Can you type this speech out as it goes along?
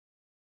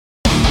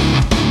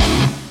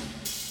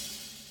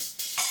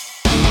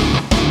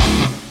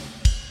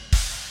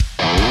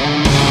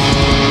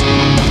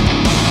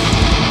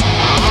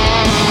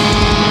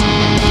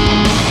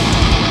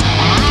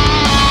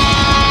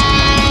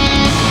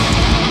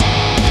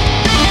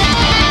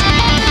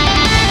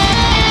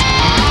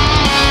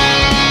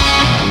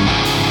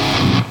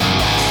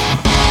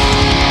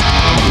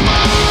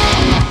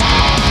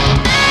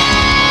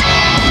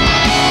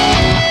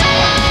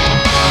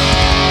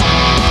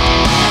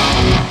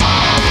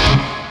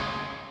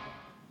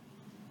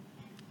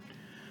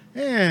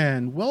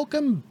And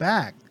welcome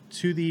back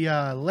to the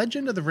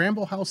Legend of the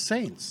Ramble House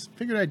Saints.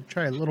 Figured I'd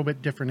try a little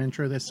bit different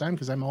intro this time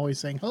because I'm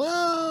always saying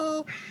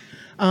hello.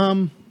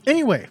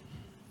 Anyway,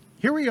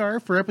 here we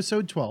are for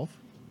episode 12.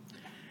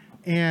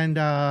 And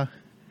I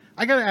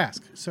got to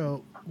ask,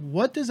 so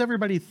what does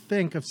everybody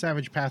think of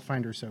Savage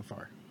Pathfinder so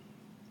far?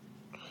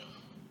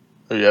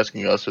 Are you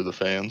asking us or the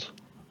fans?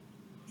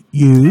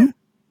 You?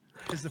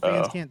 Because the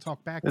fans can't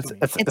talk back to me.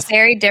 It's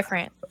very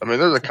different. I mean,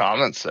 there's a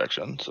comments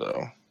section,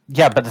 so.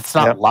 Yeah, but it's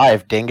not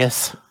live,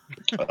 dingus.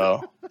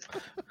 Oh.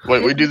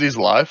 Wait, we do these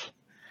live?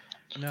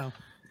 No.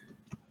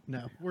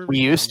 We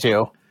used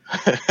to.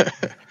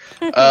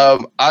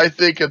 I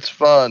think it's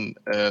fun,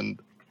 and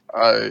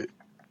I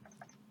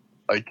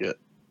like it.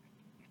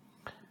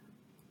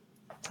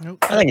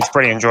 Nope. I think it's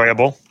pretty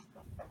enjoyable.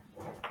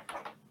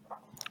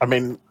 I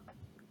mean,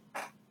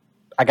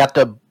 I got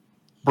to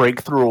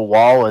break through a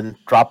wall and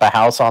drop a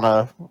house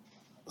on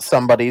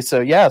somebody, so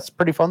yeah, it's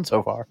pretty fun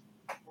so far.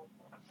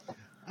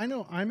 I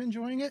know I'm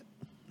enjoying it.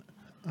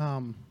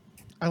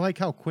 I like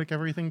how quick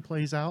everything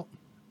plays out.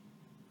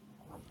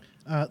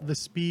 The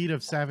speed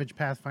of Savage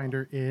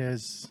Pathfinder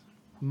is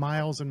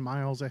miles and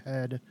miles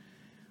ahead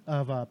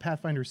of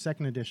Pathfinder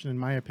 2nd Edition, in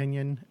my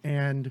opinion.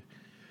 And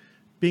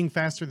being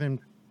faster than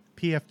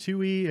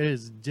PF2E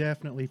is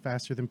definitely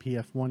faster than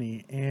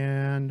PF1E.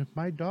 And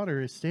my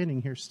daughter is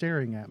standing here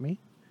staring at me.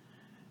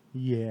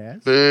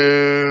 Yes.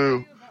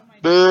 Boo!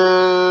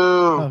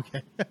 Boo!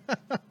 Okay.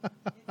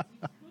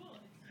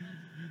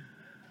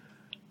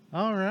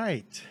 All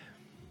right.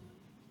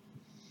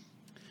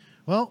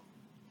 Well,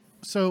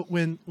 so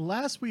when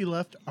last we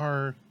left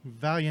our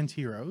valiant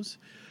heroes,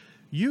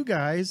 you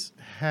guys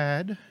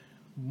had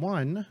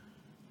won.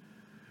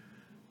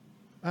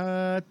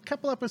 A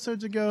couple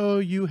episodes ago,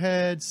 you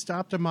had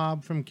stopped a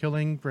mob from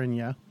killing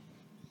Brynja.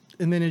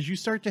 And then as you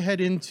start to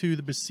head into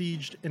the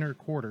besieged inner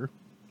quarter,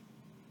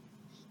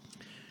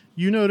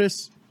 you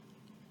notice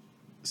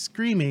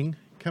screaming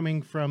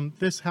coming from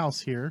this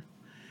house here.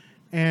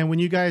 And when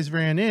you guys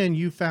ran in,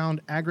 you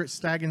found Agrit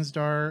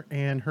Stagensdar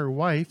and her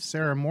wife,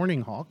 Sarah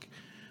Morninghawk,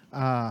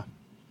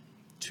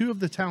 two of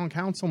the town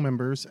council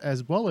members,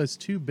 as well as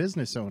two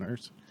business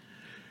owners.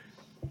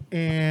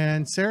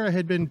 And Sarah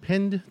had been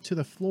pinned to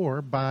the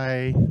floor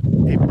by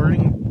a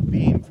burning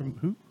beam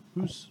from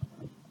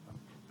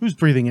who's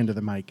breathing into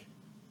the mic?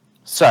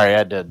 Sorry, I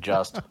had to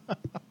adjust.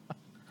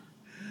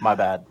 My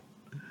bad.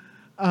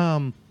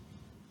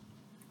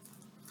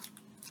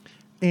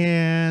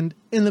 And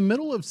in the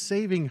middle of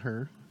saving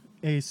her,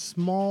 a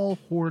small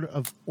horde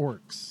of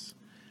orcs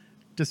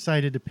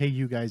decided to pay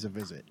you guys a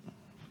visit.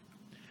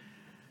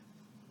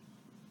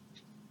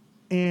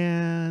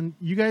 And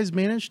you guys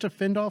managed to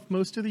fend off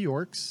most of the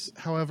orcs.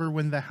 However,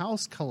 when the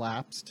house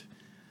collapsed,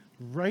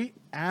 right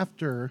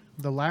after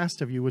the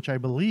last of you, which I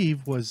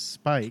believe was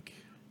Spike,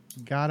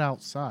 got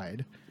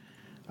outside,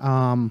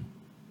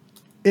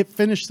 it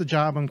finished the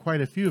job on quite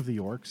a few of the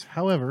orcs.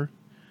 However,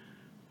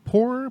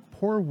 poor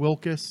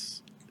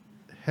Wilkus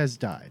has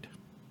died.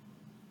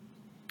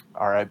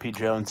 R.I.P.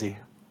 Jonesy.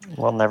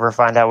 We'll never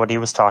find out what he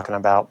was talking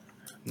about.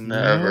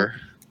 Never.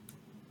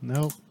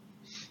 Nope.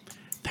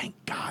 Thank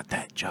God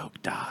that joke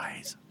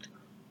dies.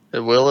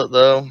 Will it,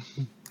 though?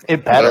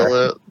 It better.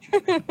 Will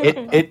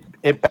it?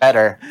 It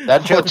better.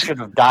 That joke should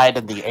have died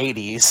in the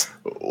 80s.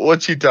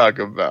 What you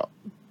talking about?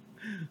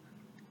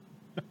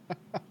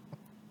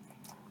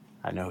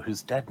 I know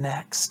who's dead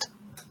next.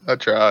 I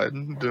tried.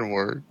 It didn't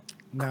work.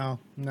 No.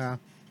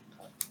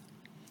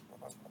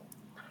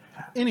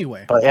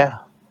 Anyway. But yeah.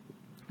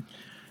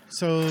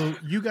 So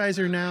you guys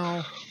are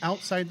now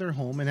outside their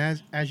home,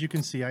 and as you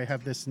can see, I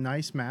have this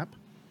nice map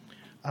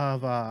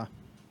of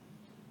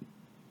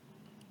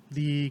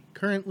the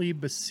currently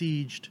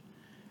besieged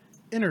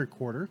inner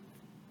quarter.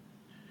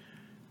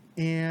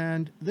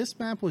 And this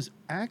map was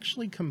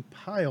actually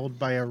compiled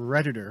by a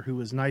Redditor who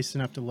was nice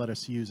enough to let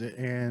us use it.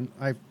 And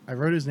I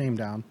wrote his name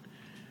down,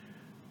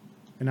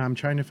 and I'm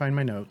trying to find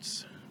my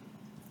notes.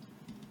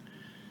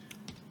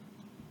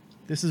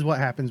 This is what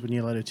happens when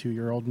you let a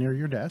 2-year-old near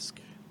your desk.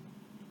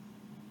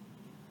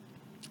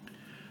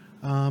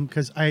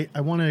 Because I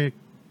want to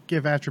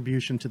give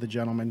attribution to the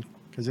gentleman,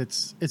 because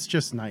it's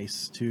just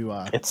nice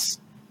to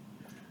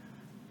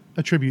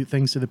attribute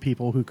things to the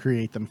people who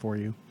create them for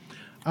you.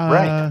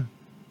 Right.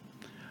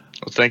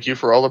 Well, thank you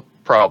for all the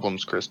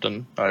problems,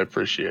 Kristen. I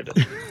appreciate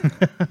it.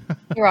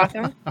 You're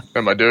welcome.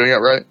 Am I doing it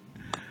right?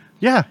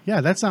 Yeah,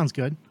 that sounds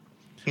good.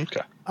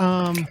 Okay.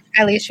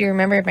 At least you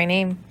remembered my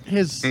name.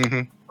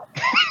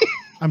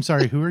 I'm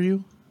sorry, who are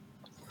you?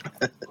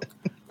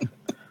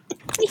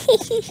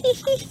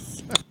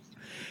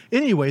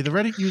 Anyway, the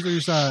Reddit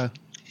user's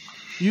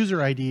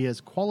user ID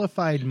is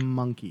Qualified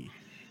Monkey.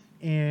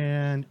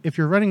 And if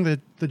you're running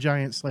the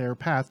Giant Slayer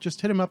path,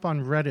 just hit him up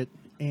on Reddit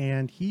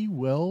and he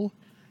will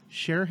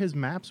share his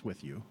maps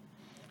with you.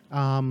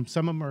 Some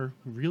of them are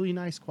really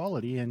nice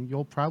quality and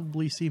you'll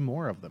probably see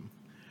more of them.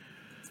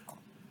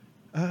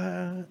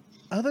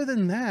 Other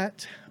than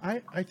that,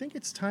 I think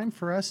it's time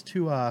for us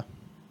to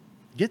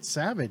get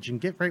savage and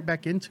get right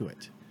back into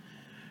it.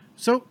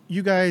 So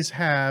you guys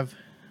have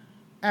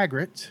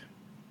Agrit,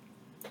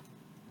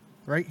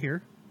 right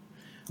here,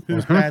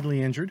 who's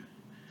badly injured.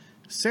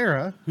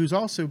 Sarah, who's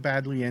also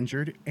badly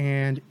injured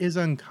and is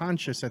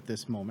unconscious at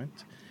this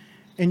moment.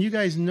 And you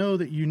guys know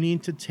that you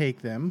need to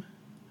take them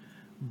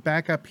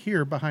back up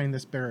here behind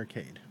this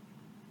barricade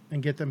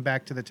and get them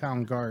back to the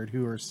town guard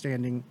who are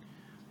standing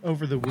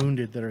over the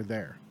wounded that are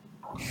there.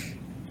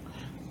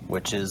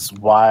 Which is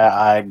why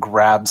I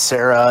grab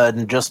Sarah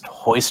and just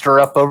hoist her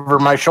up over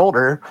my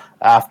shoulder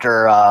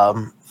after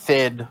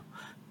Thid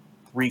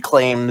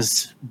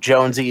reclaims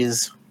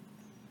Jonesy's.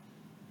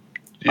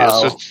 Yeah,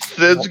 so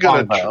Thid's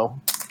gonna longbow.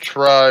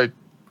 try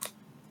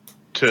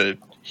to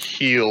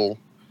heal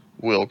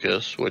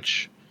Wilkes,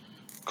 which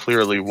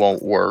clearly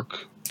won't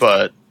work,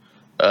 but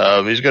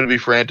he's gonna be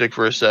frantic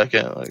for a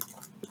second, like,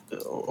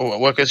 "Oh,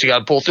 Wilkes, you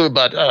gotta pull through,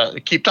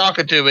 but keep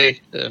talking to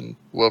me." And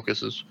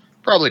Wilkes is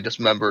probably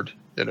dismembered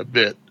in a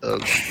bit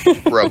of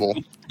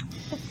rubble.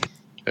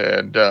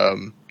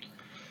 And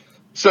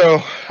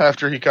so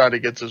after he kind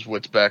of gets his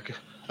wits back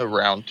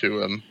around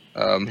to him,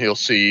 he'll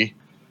see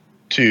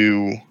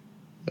to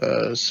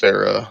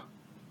Sarah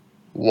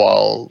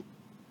while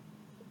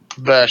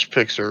Bash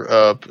picks her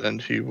up,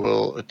 and he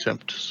will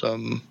attempt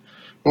some.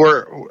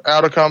 We're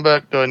out of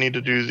combat. Do I need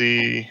to do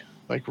the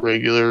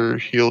regular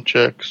heal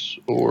checks,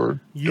 or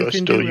You do I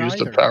can still do use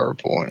the either.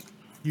 PowerPoint?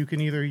 You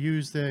can either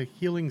use the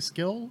healing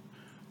skill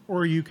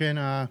or you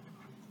can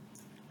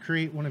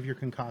create one of your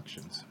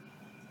concoctions.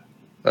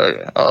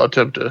 Okay, I'll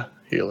attempt a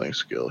healing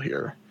skill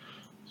here.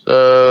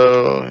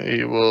 So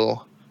he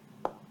will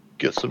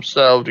get some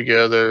salve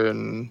together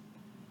and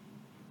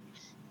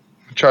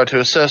try to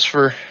assess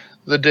for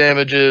the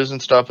damages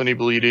and stop any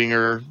bleeding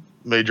or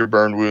major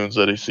burn wounds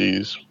that he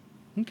sees.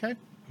 Okay.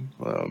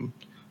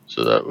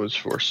 So that was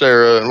for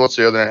Sarah. And what's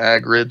the other name?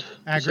 Agrid?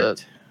 Is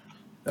Agrit.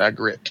 that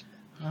Agrit?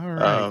 All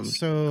right.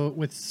 So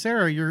with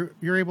Sarah,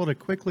 you're able to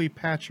quickly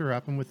patch her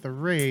up, and with the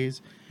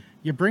raise,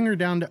 you bring her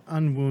down to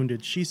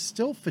unwounded. She's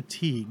still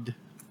fatigued.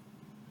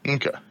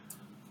 Okay.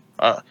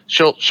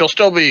 She'll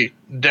still be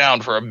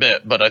down for a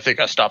bit, but I think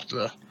I stopped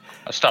the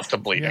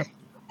bleeding. Yep.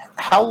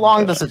 How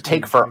long does it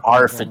take for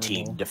our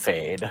fatigue to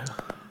fade?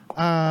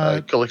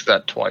 I clicked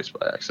that twice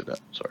by accident.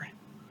 Sorry.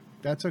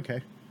 That's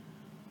okay.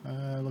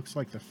 Looks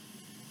like the.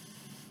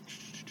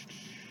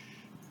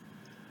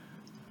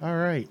 All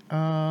right.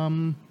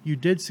 You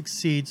did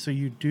succeed, so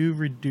you do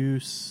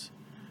reduce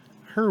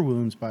her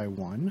wounds by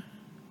 1.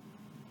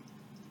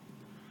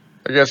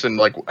 I guess in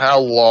how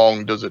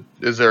long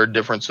is there a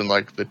difference in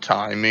the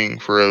timing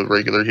for a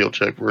regular heal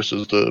check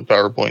versus the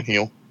PowerPoint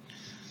heal?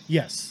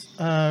 Yes.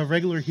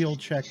 Regular heal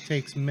check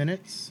takes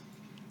minutes.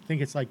 I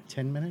think it's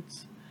 10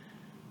 minutes.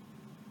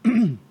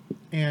 And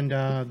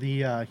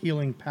the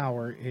healing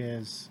power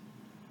is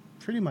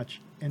pretty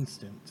much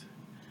instant.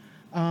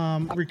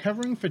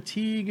 Recovering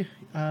fatigue,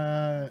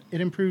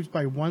 it improves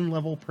by 1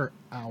 level per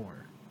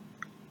hour.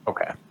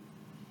 Okay.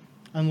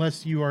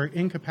 Unless you are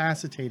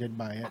incapacitated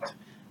by it,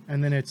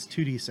 and then it's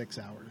 2d6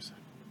 hours.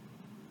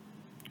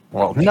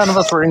 Well, none of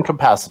us were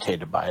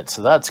incapacitated by it,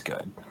 so that's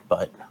good.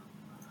 But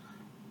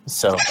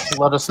so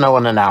let us know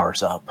when an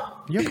hour's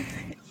up. Yep.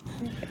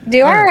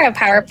 Do our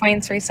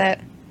PowerPoints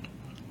reset?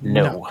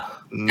 No.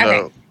 No.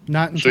 Okay.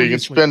 Not So until you can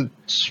sleep.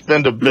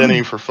 spend a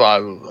Benny for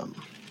 5 of them.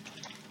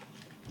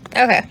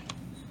 Okay.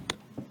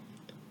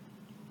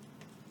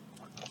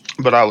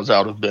 But I was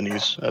out of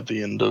bennies at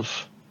the end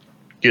of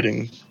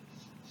getting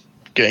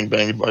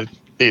gangbanged by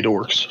 8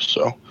 orcs,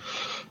 so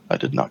I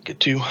did not get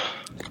to.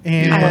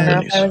 And I don't know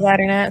bennies. if I was that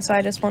or not, so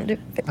I just won't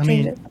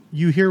change it.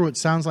 you hear what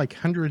sounds like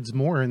hundreds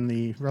more in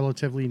the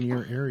relatively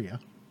near area.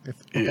 If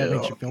that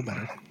makes you feel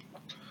better.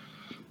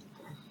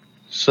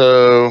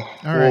 So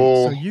All right.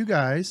 we'll So you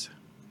guys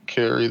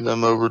carry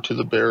them over to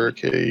the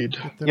barricade.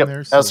 get them Yep.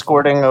 there safely.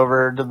 Escorting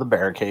over to the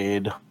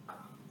barricade.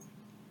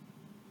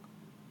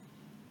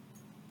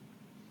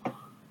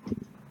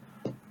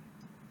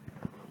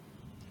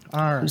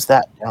 All right. Who's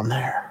that down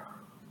there?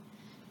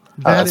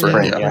 That that's is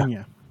Brynja.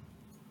 Brynja.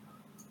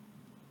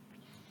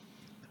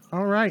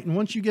 All right, and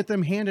once you get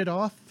them handed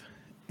off,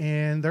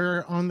 and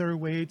they're on their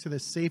way to the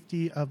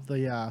safety of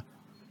the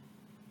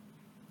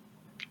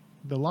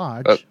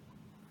lodge.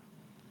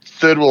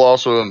 Thid will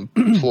also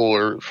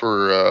implore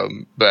for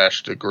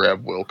Bash to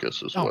grab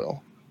Wilkes as Oh.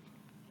 well.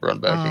 Run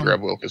back and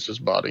grab Wilkes'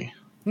 body.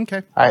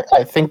 Okay.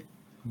 I think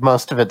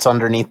most of it's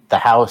underneath the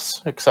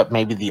house, except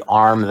maybe the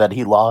arm that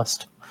he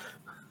lost.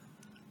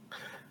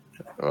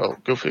 Well,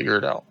 go figure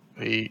it out.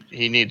 He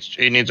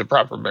needs a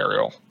proper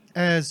burial.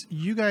 As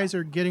you guys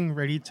are getting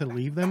ready to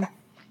leave them,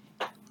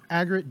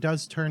 Agrit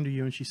does turn to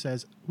you and she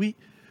says, "We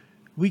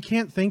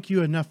can't thank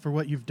you enough for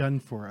what you've done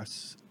for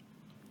us."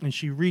 And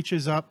she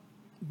reaches up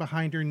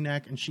behind her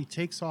neck and she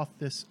takes off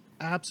this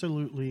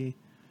absolutely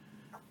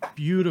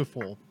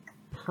beautiful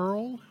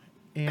pearl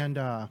and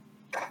hold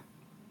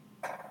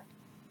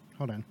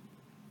on.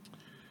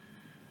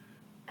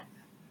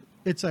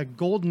 It's a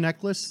gold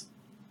necklace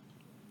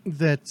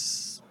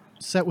that's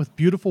set with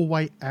beautiful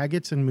white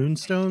agates and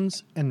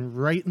moonstones, and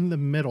right in the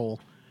middle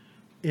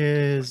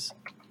is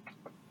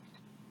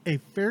a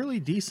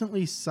fairly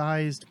decently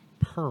sized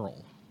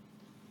pearl.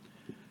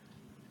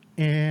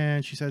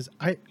 and she says,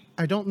 I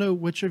don't know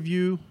which of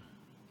you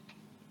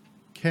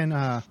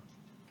can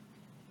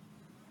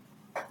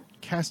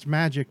cast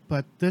magic,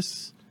 but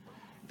this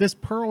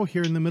pearl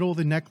here in the middle of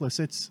the necklace,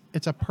 it's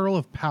a pearl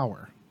of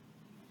power.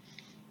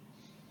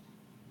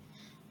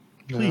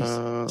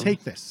 Please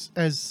take this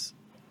as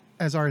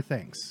our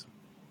thanks.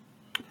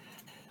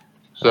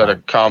 Is that a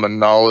common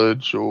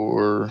knowledge,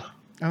 or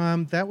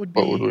That would be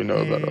what would we know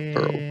about a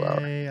pearl of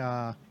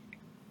power?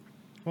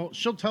 Well,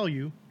 she'll tell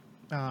you.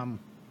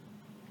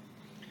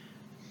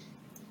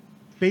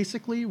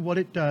 Basically, what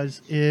it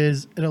does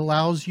is it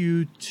allows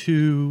you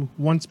to,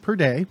 once per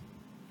day,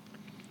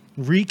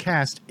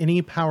 recast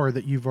any power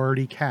that you've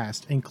already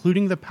cast,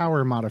 including the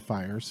power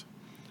modifiers.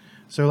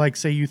 So, like,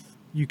 say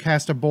you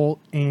cast a bolt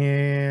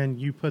and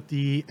you put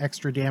the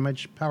extra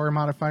damage power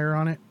modifier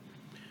on it,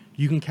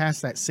 you can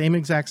cast that same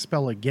exact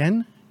spell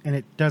again, and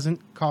it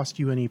doesn't cost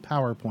you any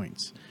power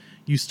points.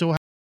 You still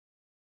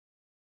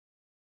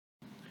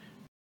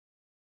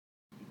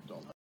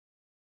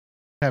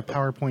have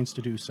power points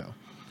to do so.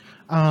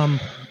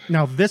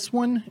 Now, this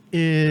one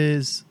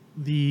is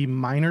the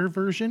minor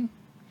version,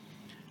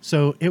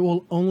 so it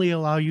will only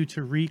allow you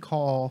to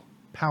recall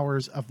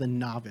powers of the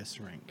novice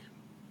rank.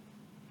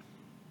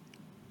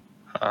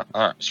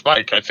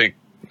 Spike, I think,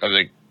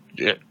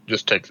 yeah,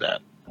 just take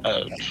that.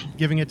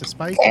 Giving it to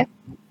Spike? Okay.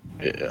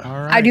 Yeah.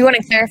 All right. I do want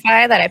to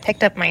clarify that I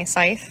picked up my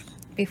scythe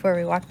before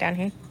we walked down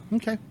here.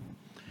 Okay.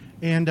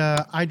 And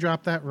I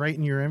dropped that right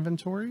in your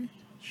inventory.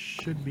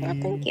 Should be... Oh,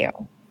 thank you.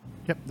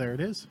 Yep, there it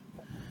is.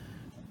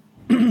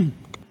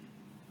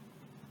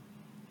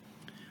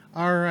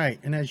 All right.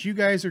 And as you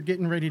guys are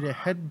getting ready to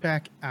head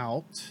back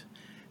out,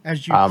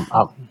 as you...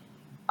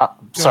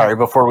 Sorry,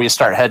 before we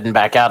start heading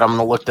back out, I'm going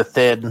to look to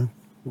Thid,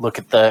 look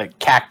at the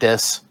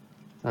cactus,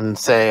 and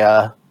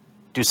say,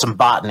 do some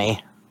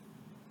botany.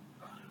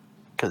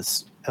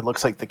 Because it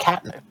looks like the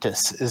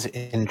cactus is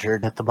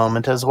injured at the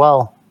moment as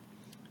well.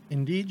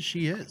 Indeed,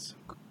 she is.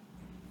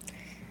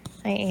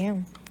 I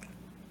am.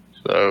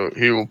 So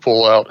he will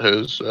pull out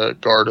his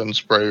garden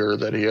sprayer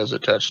that he has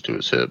attached to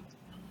his hip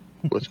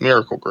with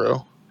Miracle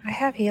Grow. I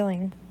have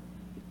healing.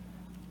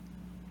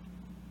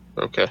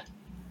 Okay.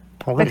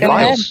 Well, But then go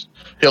fine. ahead.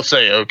 He'll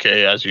say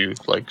okay as you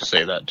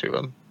say that to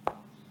him.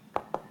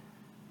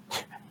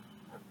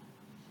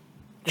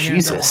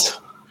 Jesus.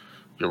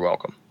 You're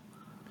welcome.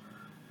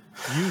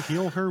 You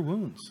heal her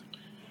wounds.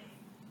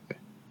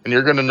 And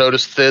you're going to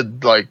notice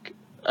Thid,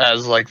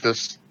 as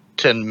this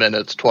 10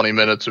 minutes, 20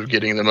 minutes of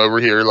getting them over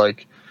here,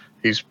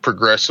 he's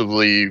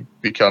progressively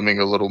becoming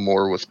a little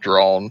more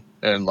withdrawn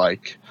and,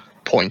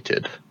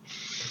 pointed.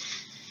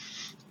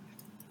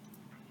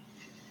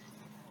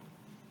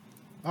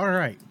 All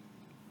right.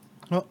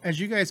 Well, as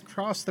you guys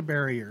cross the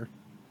barrier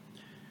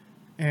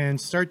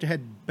and start to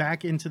head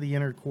back into the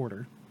inner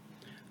quarter,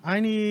 I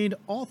need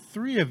all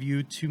three of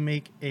you to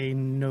make a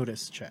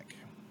notice check.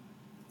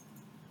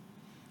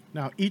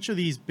 Now, each of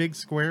these big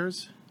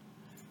squares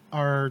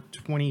are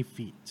 20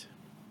 feet.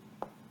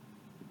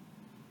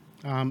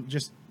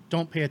 Just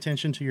don't pay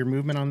attention to your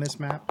movement on this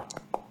map.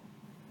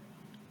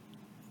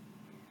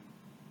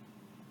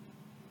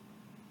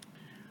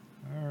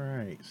 All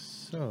right,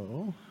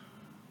 so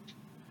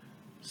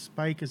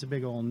Spike is a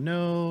big ol'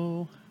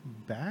 no.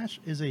 Bash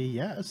is a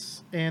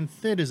yes, and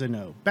Thid is a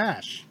no.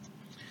 Bash.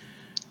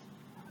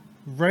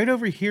 Right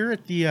over here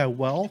at the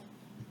well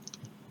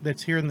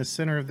that's here in the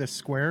center of this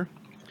square,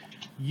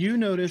 you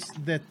notice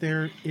that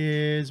there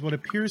is what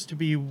appears to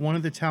be one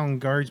of the town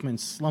guardsmen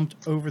slumped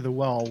over the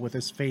well with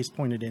his face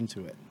pointed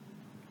into it.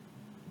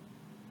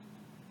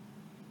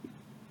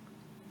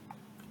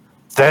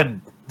 Thid,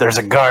 there's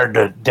a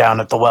guard down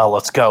at the well.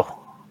 Let's go.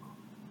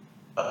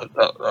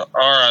 All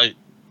right.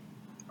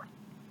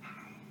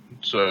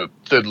 So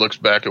Thid looks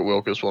back at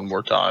Wilkes one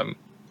more time,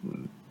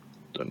 and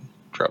then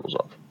travels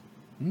off.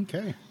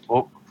 Okay.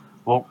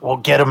 We'll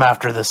get him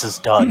after this is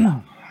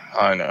done.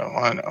 I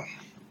know.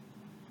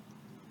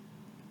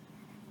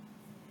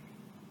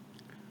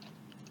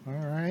 All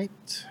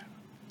right.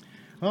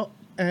 Well,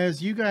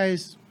 as you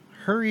guys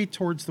hurry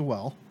towards the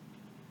well,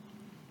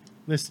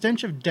 the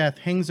stench of death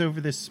hangs over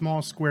this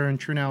small square in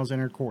Trunau's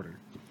inner quarter.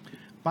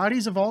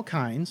 Bodies of all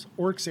kinds,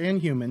 orcs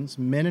and humans,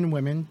 men and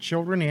women,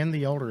 children and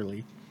the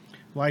elderly,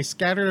 lie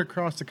scattered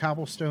across the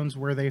cobblestones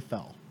where they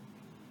fell.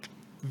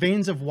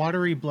 Veins of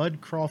watery blood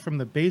crawl from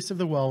the base of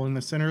the well in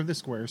the center of the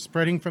square,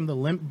 spreading from the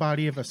limp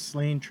body of a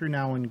slain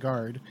Trunauan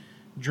guard,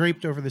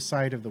 draped over the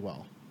side of the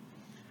well.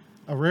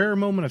 A rare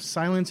moment of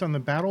silence on the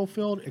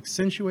battlefield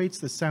accentuates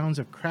the sounds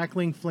of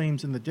crackling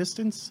flames in the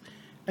distance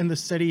and the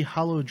steady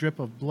hollow drip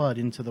of blood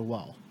into the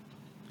well.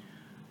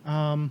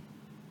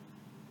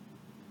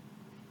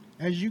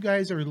 As you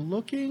guys are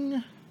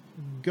looking,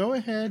 go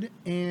ahead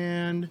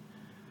and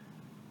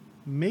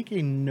make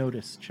a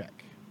notice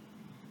check.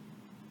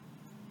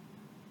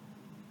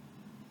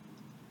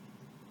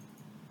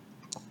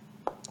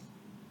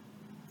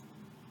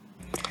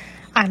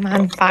 I'm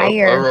on I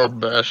fire. rolled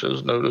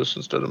Bash's notice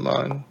instead of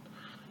mine.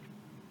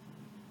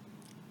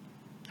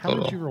 How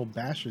Hold did on. you roll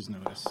Bash's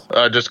notice?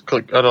 I just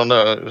clicked. I don't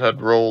know. It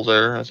had roll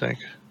there, I think.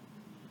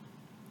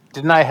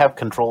 Didn't I have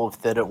control of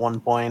Thid at one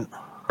point?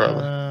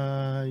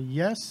 Probably.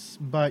 Yes,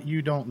 but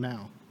you don't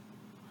now.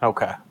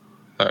 Okay.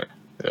 All right.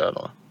 Yeah, I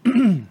don't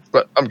know.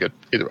 But I'm good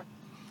either way.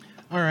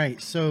 All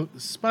right, so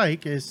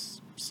Spike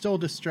is still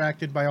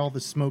distracted by all the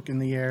smoke in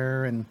the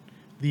air and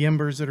the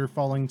embers that are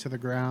falling to the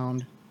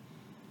ground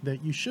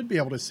that you should be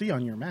able to see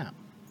on your map.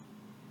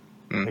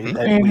 Mhm.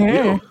 And we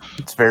do.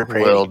 It's very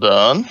pretty. Well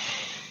done.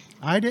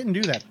 I didn't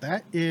do that.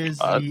 That is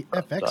the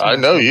FX. I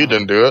know master you mod.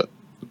 didn't do it.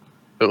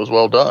 It was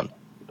well done.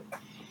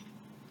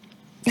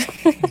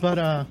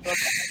 But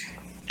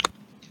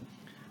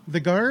the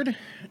guard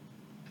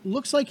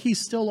looks like he's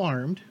still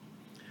armed.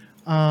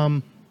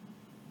 On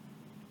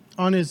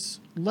his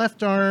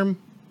left arm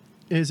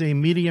is a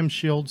medium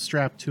shield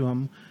strapped to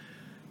him.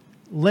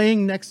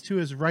 Laying next to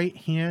his right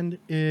hand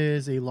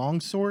is a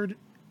longsword,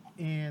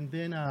 and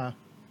then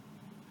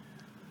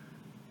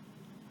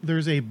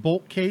there's a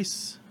bolt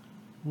case,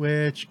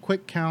 which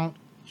quick count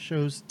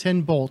shows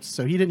 10 bolts,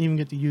 so he didn't even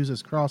get to use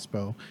his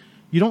crossbow.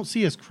 You don't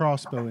see his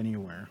crossbow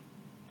anywhere.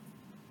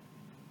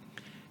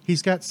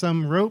 He's got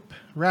some rope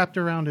wrapped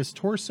around his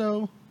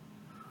torso,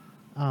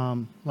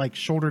 like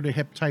shoulder to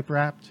hip type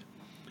wrapped.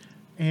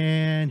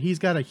 And he's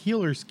got a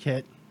healer's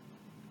kit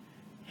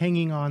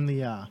hanging on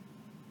the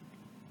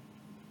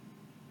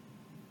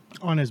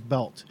on his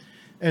belt,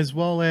 as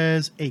well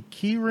as a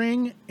key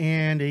ring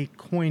and a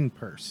coin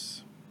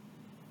purse.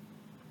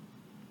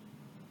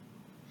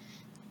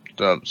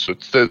 So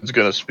Thid's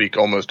going to speak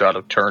almost out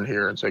of turn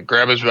here and say,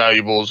 grab his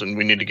valuables and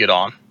we need to get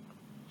on.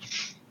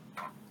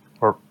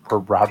 We're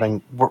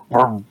robbing. We're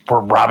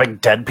robbing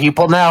dead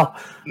people now.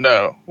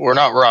 No, we're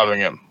not robbing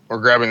him. We're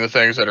grabbing the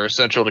things that are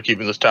essential to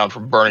keeping this town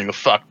from burning the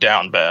fuck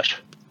down, Bash.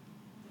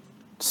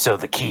 So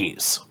the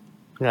keys.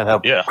 I'm gonna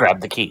help Yeah. grab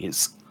the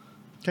keys.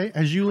 Okay,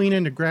 as you lean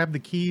in to grab the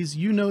keys,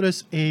 you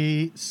notice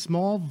a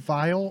small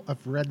vial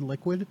of red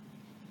liquid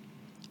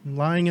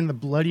lying in the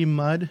bloody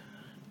mud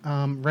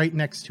right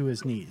next to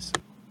his knees.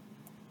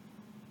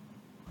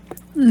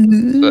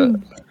 So,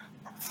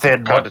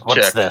 Thid, Got to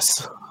what's check.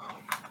 this?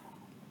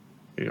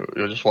 you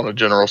just want a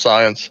general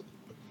science?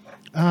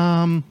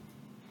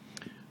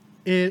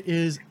 It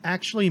is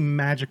actually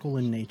magical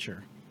in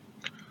nature.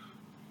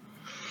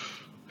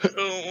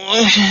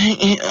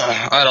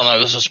 I don't know.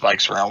 This is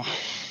Spike's realm.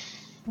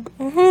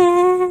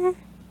 And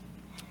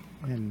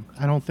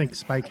I don't think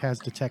Spike has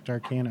Detect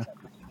Arcana.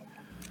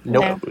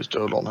 Nope. No. We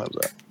still don't have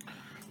that.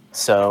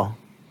 So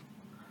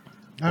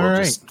All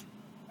right.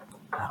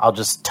 I'll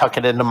just tuck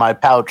it into my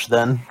pouch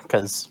then,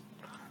 because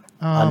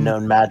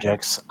unknown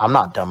magics. I'm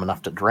not dumb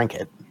enough to drink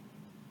it.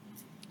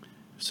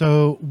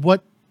 So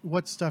what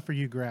stuff are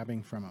you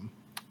grabbing from him?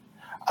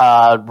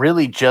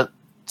 Really, just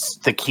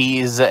the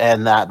keys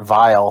and that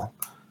vial.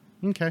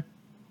 Okay.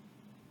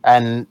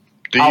 And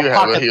Do I'll you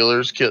have a pocket-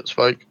 healer's kit,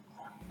 Spike?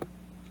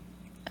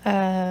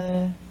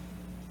 I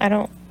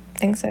don't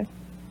think so.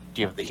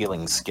 do you have the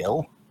healing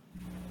skill?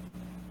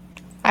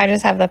 I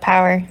just have the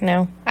power.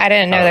 No, I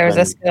didn't know Oh, there was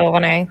then- a skill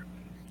when I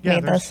Yeah,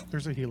 made this.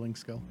 there's a healing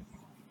skill.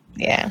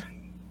 Yeah.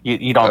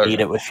 You don't Okay.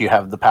 need it if you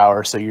have the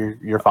power, so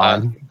you're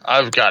fine.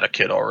 I've got a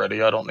kit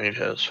already. I don't need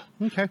his.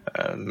 Okay.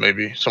 And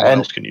maybe someone And-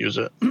 else can use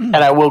it. And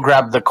I will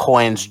grab the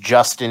coins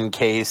just in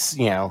case,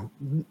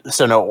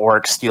 so no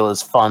orcs steal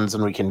his funds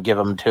and we can give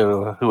them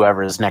to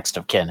whoever his next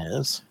of kin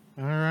is.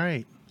 All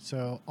right.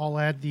 So I'll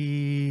add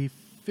the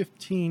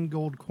 15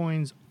 gold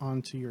coins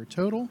onto your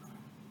total.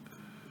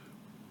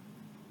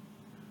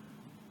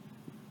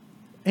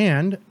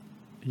 And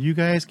you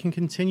guys can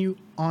continue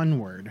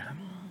onward.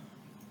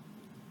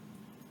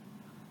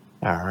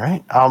 All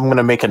right. I'm going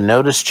to make a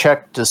notice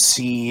check to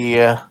see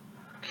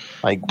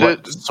what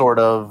Did- sort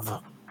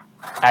of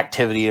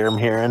activity I'm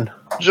hearing.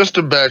 Just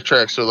to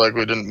backtrack so like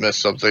we didn't miss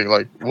something,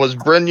 like was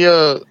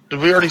Brynja, did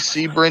we already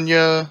see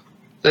Brynja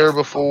there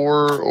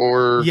before,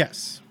 or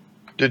Yes.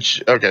 did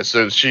she? Okay,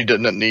 so she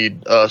didn't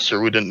need us,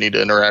 or we didn't need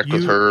to interact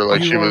with You- her,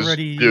 like you she was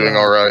already, doing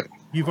all right.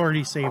 You've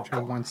already saved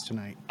her once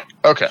tonight.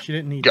 Okay, She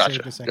didn't need gotcha,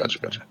 saved a second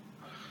gotcha. time.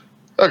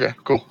 Okay,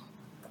 cool.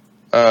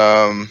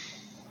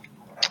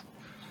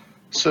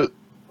 So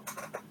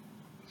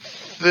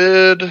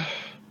Thid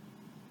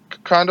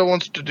kind of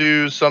wants to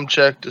do some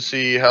check to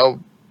see how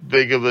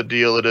big of a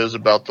deal it is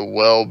about the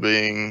well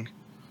being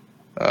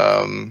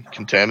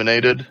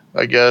contaminated,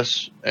 I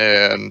guess,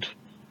 and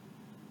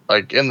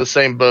like in the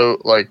same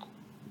boat, like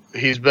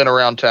he's been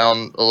around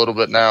town a little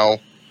bit now.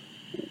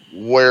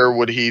 Where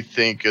would he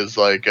think is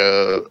like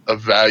a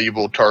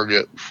valuable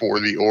target for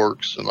the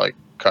orcs, and like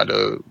kind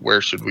of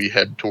where should we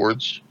head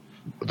towards?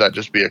 Would that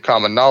just be a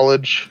common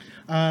knowledge?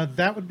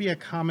 That would be a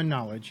common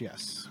knowledge,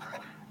 yes.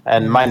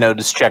 And my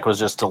notice check was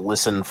just to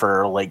listen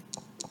for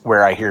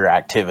where I hear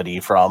activity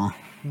from.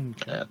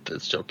 Okay. Yeah,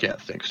 it still can't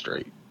think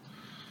straight.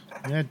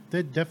 Yeah,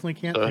 they definitely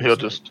can't. So think he'll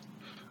straight.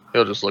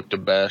 just look to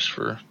Bash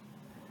for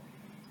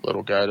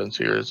little guidance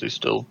here as he's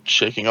still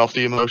shaking off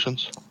the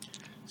emotions.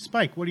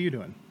 Spike, what are you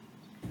doing?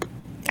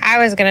 I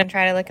was going to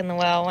try to look in the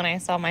well when I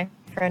saw my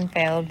friend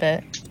failed,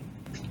 but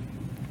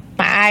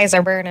my eyes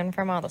are burning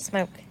from all the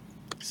smoke.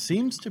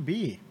 Seems to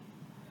be.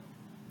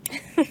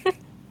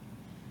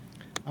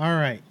 All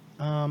right.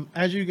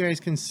 As you guys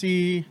can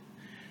see,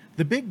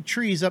 the big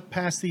trees up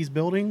past these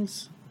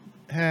buildings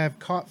have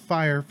caught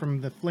fire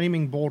from the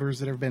flaming boulders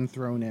that have been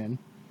thrown in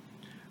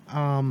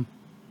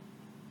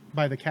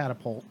by the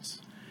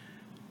catapults.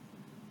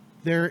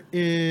 There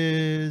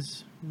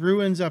is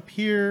ruins up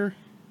here.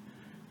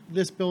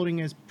 This building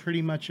is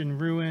pretty much in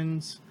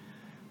ruins.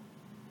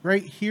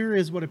 Right here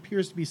is what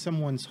appears to be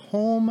someone's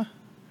home,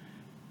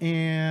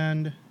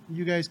 and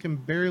you guys can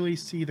barely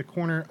see the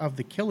corner of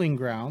the killing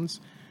grounds,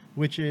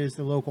 which is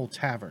the local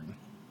tavern.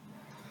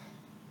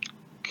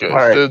 Okay. All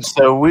right,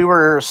 so we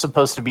were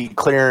supposed to be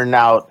clearing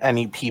out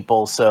any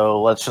people,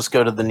 so let's just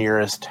go to the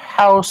nearest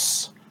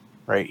house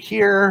right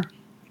here.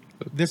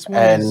 This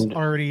one is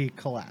already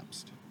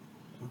collapsed.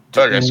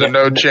 Okay, so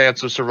no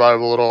chance of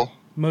survival at all?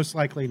 Most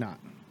likely not.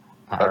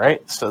 All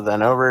right, so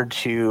then over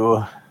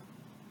to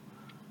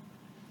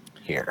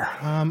here.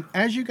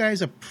 As you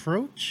guys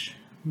approach,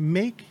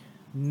 make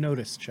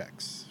notice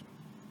checks.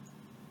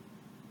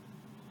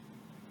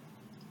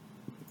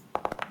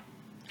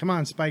 Come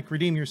on, Spike,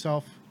 redeem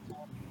yourself.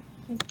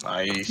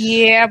 Nice.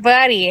 Yeah,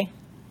 buddy.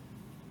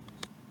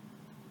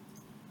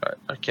 Alright,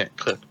 I can't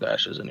click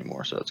dashes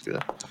anymore, so that's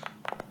good.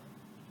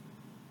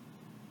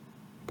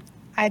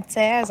 I'd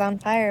say I was on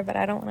fire, but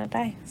I don't want to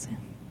die. So.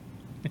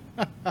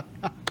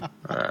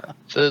 Alright,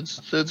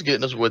 Sid's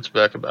getting his wits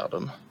back about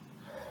him.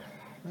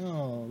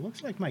 Oh,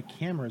 looks like my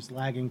camera's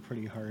lagging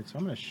pretty hard, so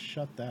I'm going to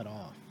shut that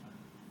off.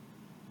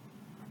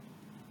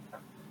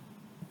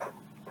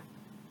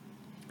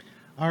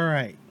 All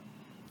right.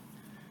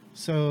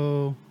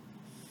 So,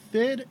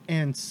 Thid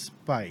and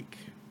Spike.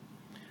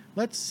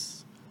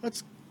 Let's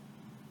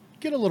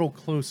get a little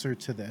closer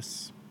to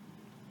this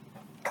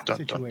Dun,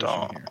 situation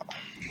dun, dun. here.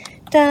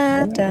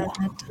 Da, da,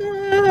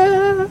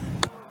 da.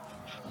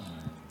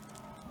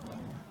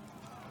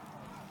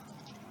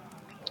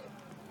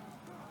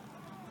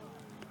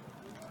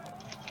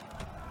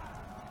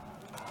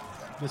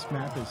 This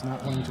map is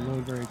not going to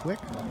load very quick.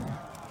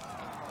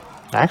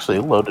 Actually,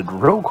 it loaded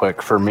real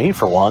quick for me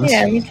for once.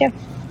 Yeah, me too.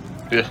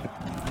 Yeah.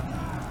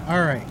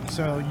 All right,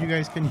 so you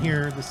guys can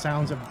hear the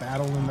sounds of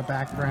battle in the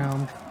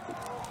background.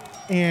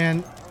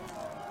 And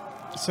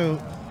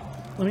so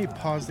let me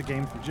pause the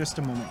game for just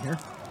a moment here.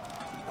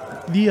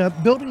 The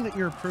building that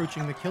you're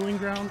approaching, the killing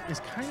ground, is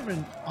kind of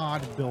an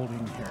odd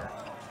building here.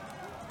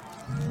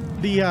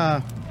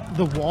 The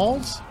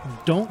walls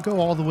don't go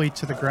all the way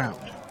to the ground.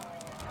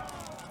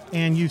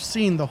 And you've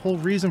seen the whole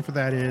reason for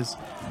that is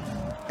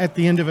at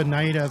the end of a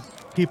night of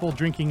people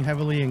drinking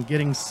heavily and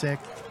getting sick,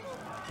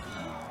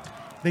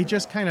 they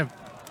just kind of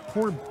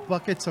pour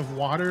buckets of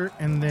water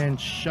and then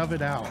shove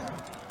it out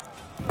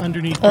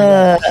underneath the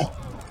walls.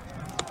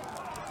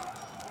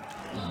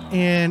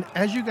 And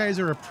as you guys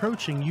are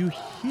approaching, you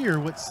hear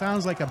what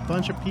sounds like a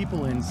bunch of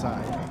people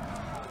inside.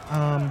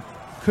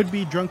 Could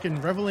be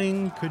drunken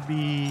reveling, could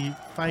be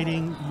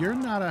fighting. You're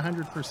not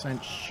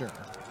 100% sure.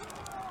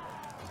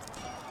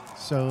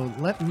 So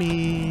let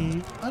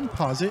me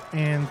unpause it,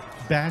 and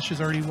Bash has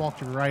already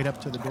walked right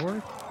up to the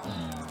door.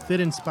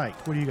 Thid and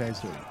Spike, what are you guys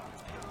doing?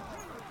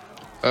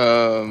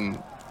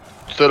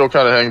 Thid will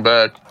kind of hang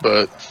back,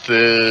 but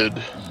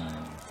Thid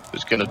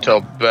is going to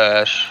tell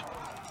Bash,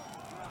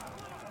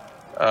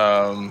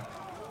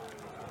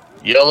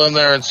 yell in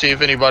there and see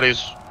if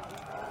anybody's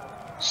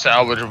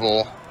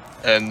salvageable,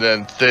 and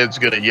then Thid's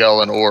going to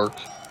yell in Orc,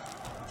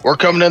 we're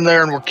coming in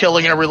there and we're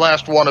killing every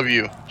last one of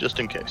you, just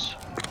in case.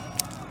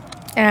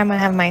 And I'm going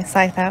to have my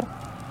scythe out.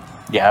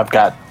 Yeah, I've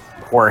got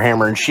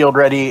Warhammer and shield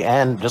ready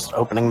and just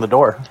opening the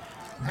door.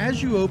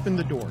 As you open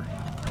the door,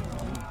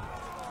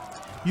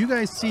 you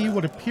guys see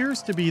what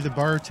appears to be the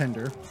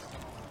bartender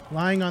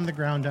lying on the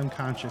ground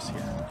unconscious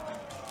here.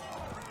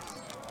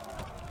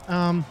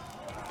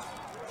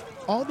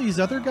 All these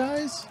other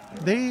guys,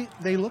 they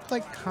look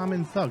like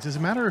common thugs. As a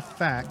matter of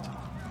fact,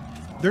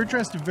 they're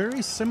dressed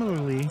very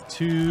similarly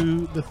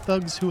to the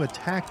thugs who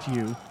attacked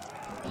you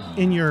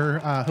in your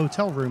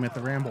hotel room at the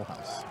Ramble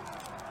House.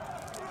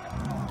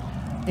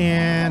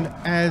 And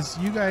as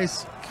you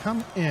guys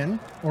come in,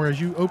 or as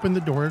you open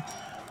the door,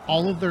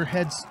 all of their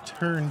heads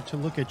turn to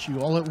look at you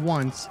all at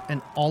once,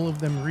 and all of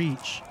them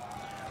reach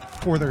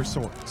for their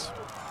swords.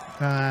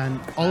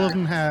 And all of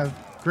them have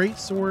great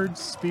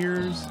swords,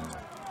 spears,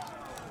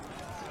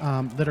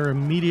 that are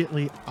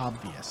immediately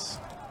obvious.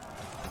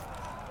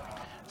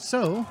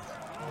 So,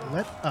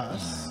 let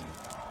us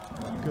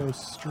go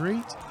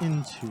straight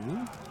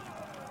into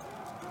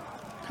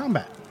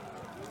combat.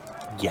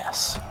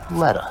 Yes,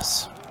 let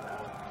us.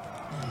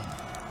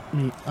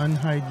 Let me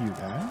unhide you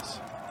guys.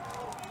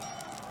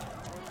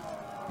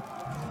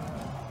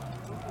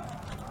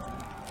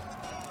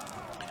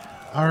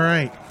 All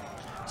right.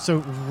 So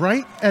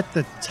right at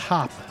the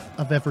top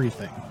of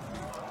everything,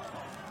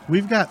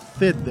 we've got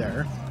Thid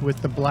there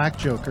with the Black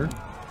Joker.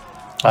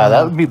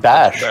 That would be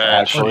Bash,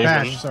 Bash. Or actually.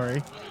 Bash,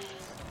 sorry.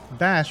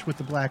 Bash with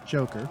the Black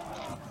Joker.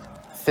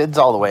 Thid's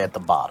all the way at the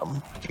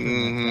bottom.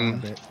 Mm-hmm.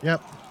 A bit.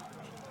 Yep.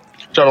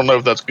 Which I don't know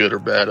if that's good or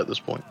bad at this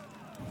point.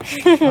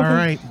 All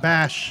right,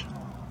 Bash.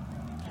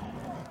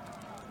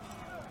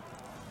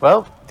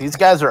 Well, these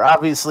guys are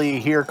obviously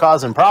here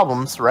causing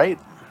problems, right?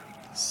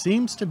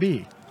 Seems to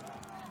be.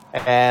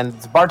 And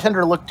the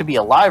bartender looked to be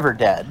alive or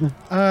dead.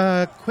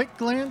 Quick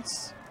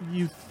glance,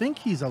 you think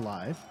he's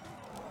alive.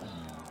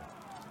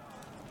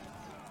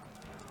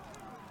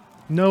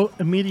 No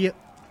immediate,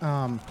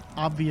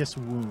 obvious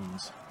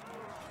wounds.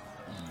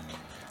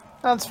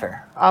 That's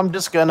fair. I'm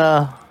just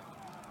gonna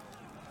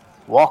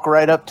walk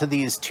right up to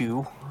these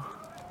two.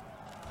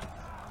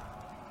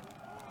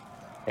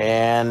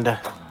 And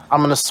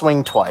I'm gonna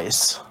swing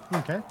twice.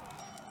 Okay.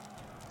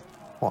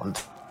 One.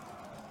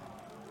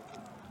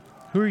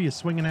 Who are you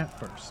swinging at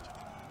first?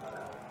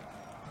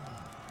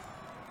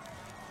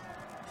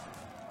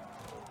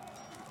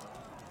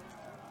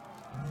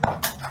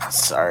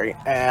 Sorry.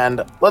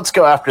 And let's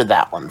go after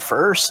that one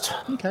first.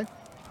 Okay.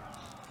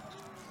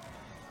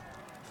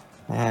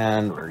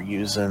 And we're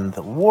using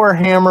the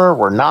Warhammer.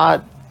 We're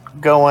not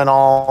going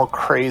all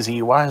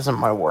crazy. Why isn't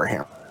my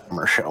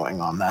Warhammer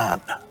showing on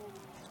that?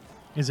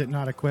 Is it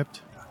not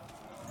equipped?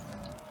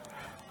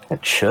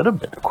 It should have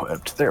been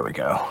equipped. There we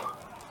go.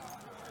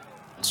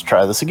 Let's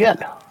try this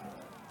again.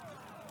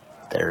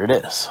 There it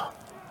is.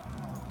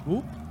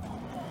 Oop.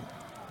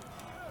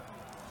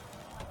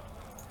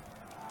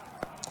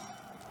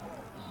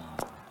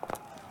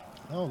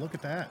 Oh, look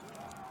at that.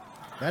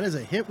 That is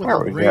a hit with There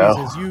a we raise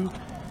go. as you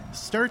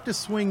start to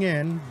swing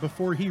in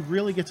before he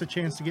really gets a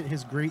chance to get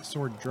his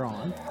greatsword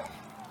drawn.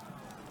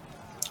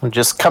 I'm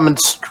just coming,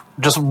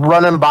 just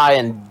running by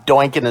and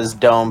doinking his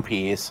dome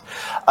piece.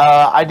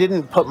 I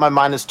didn't put my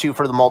 -2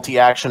 for the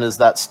multi-action. Is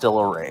that still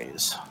a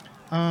raise?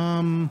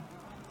 No,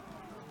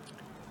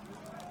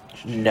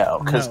 because No,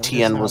 it is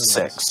TN not was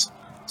a raise. 6.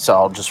 So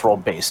I'll just roll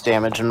base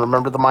damage and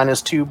remember the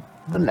 -2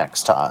 the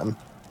next time.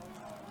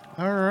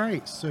 All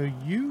right, so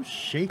you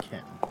shake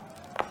him.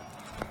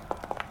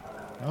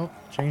 Oh,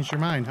 changed your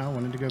mind, huh?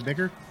 Wanted to go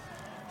bigger?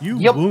 You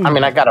Yep. wound I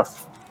mean, him.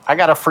 I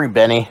got a free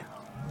Benny.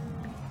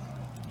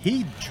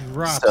 He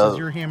drops So- as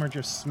your hammer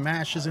just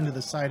smashes into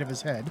the side of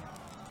his head.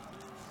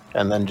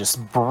 And then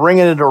just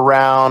bringing it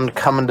around,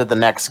 coming to the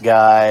next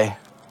guy.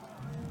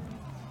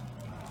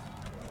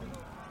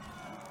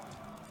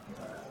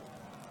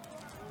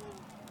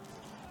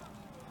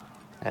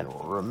 And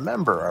we'll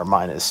remember our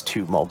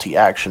 -2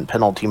 multi-action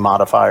penalty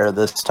modifier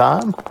this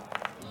time.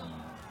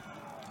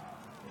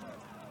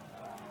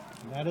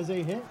 That is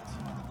a hit.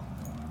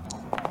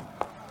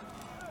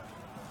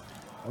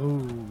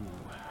 Oh,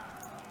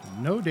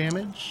 no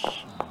damage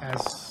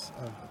as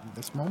of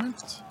this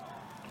moment.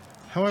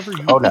 However,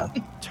 you Oh no,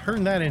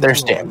 turn that into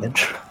there's a-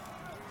 damage.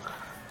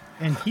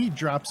 and he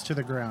drops to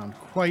the ground,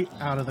 quite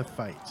out of the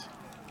fight.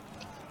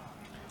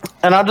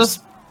 And I'll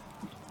just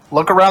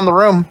look around the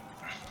room.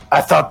 I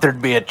thought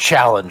there'd be a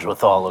challenge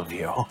with all of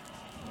you.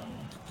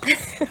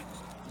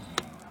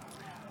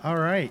 All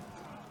right.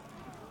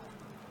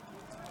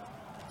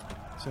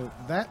 So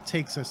that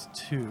takes us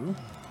to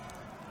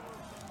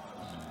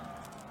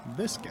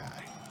this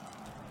guy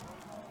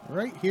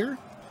right here.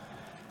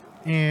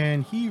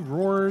 And he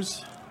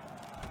roars.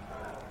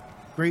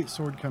 Great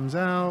sword comes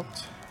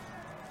out.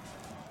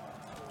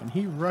 And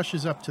he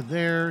rushes up to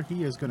there.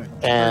 He is going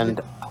to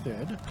And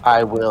Thid.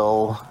 I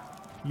will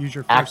Use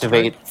your first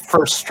activate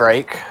first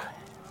strike strike.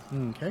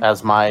 Okay.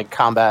 as my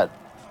combat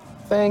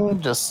thing.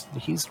 Just,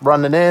 he's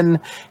running in.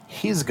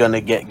 He's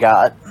gonna get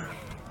got.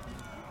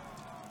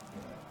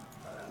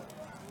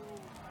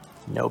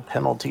 No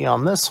penalty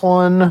on this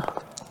one.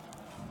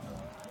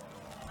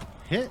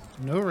 Hit,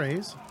 no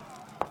raise.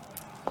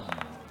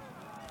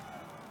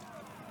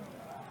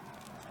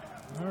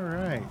 All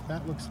right,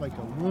 that looks like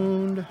a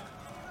wound.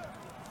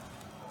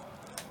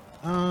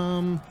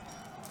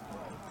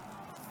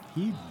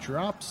 He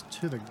drops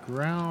to the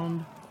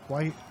ground,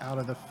 quite out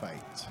of the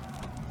fight.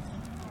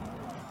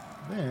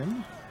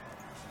 Then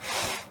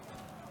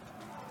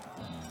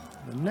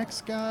the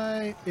next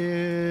guy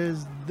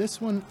is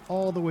this one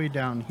all the way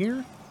down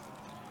here.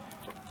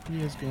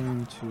 He is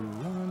going to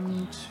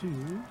 1,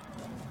 2,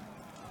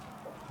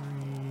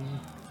 3,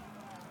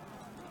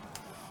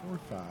 4,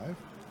 5.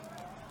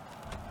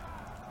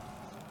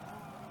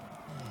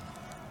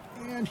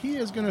 And he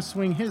is going to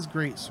swing his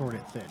great sword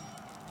at Thid.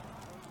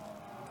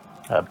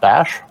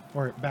 Bash?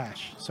 Or at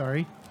Bash,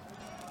 sorry.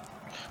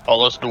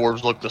 All us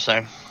dwarves look the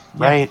same.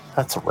 Right?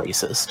 That's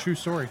racist. True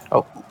story.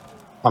 Oh,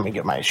 let me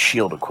get my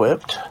shield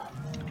equipped.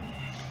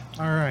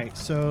 All right,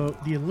 so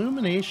the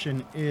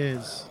illumination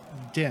is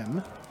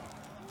dim.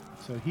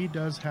 So he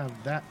does have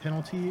that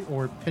penalty,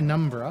 or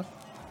penumbra,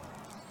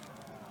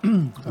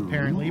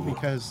 apparently,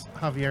 because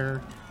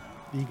Javier,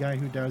 the guy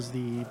who does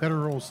the Better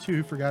Rolls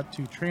 2, forgot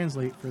to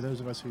translate for those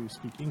of us who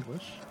speak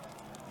English.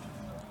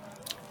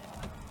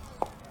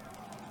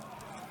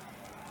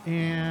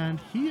 And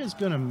he is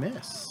going to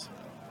miss.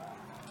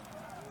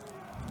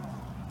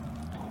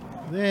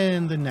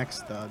 Then the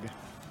next thug.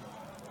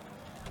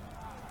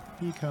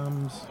 He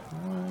comes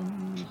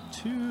 1,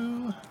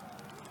 2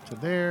 to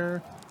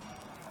there.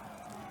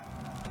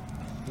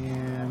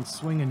 And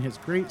swinging his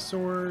great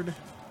sword.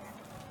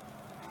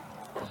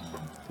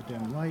 The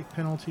dim light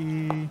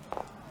penalty.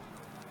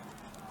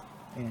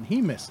 And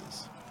he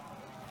misses.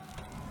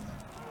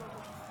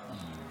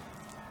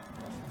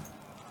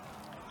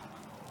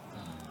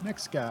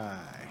 Next guy.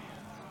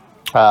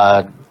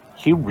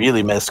 He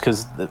really missed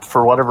because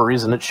for whatever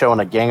reason it's showing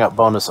a gang up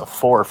bonus of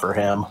 4 for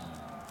him.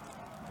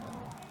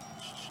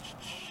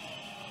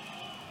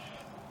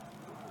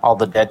 All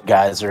the dead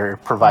guys are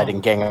providing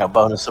gang up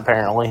bonus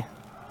apparently.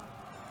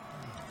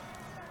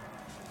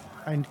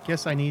 I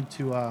guess I need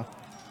to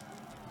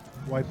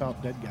wipe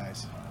out dead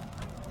guys.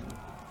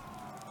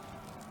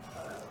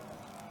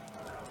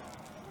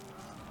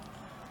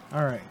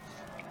 All right.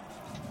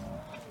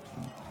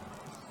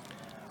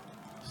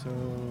 So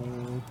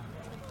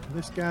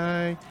this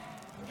guy,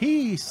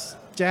 he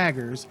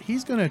staggers.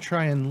 He's going to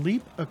try and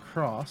leap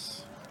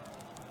across.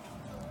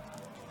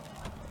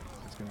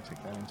 It's going to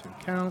take that into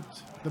account.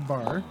 The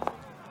bar.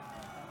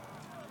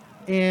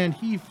 And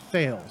he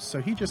fails. So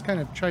he just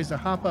kind of tries to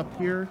hop up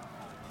here,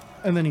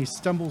 and then he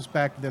stumbles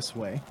back this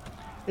way.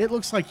 It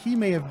looks like he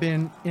may have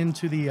been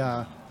into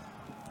the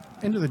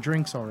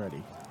drinks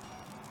already.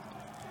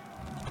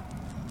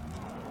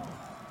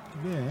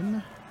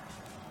 Then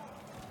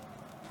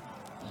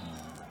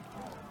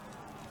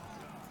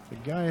the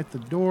guy at the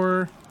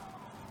door,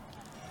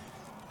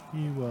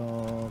 he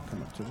will come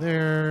up to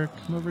there,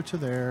 come over to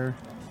there.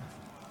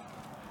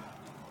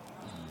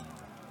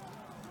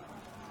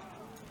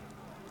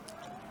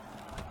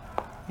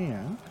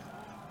 And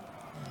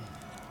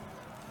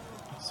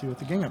let's see what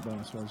the gang up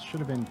bonus was. Should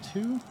have been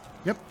 2.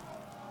 Yep.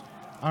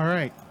 All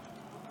right.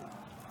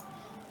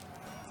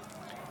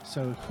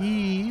 So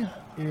he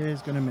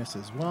is going to miss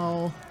as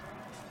well.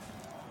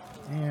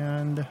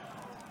 And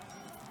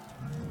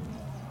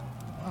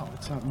wow,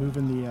 it's not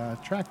moving the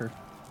tracker.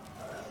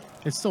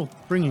 It's still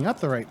bringing up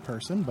the right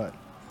person, but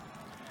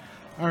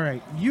all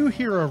right. You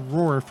hear a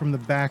roar from the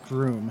back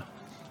room.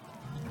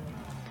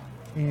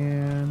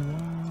 And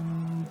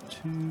 1,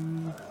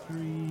 2,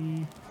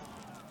 3.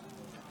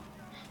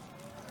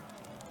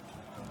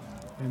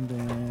 And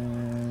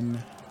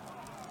then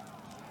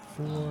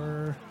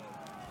 4.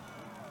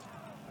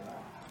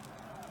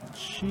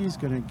 She's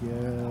gonna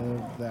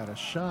give that a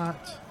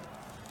shot.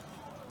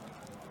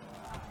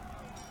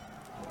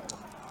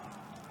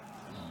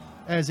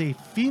 As a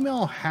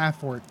female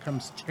half-orc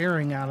comes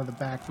tearing out of the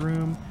back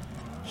room,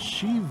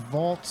 she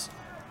vaults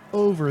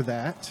over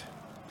that.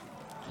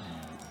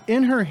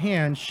 In her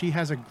hand, she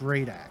has a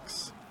great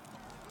axe.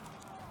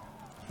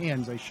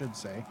 Hands, I should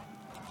say.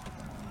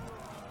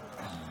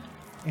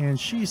 And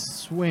she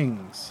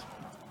swings.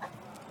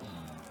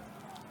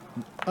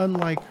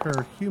 Unlike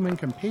her human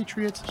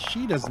compatriots,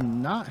 she does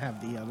not have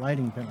the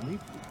lighting penalty.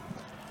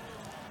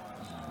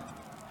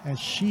 As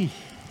she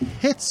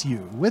hits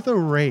you with a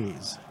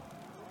raise.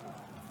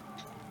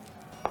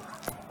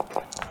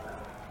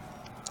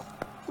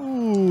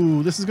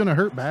 Ooh, this is going to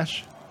hurt,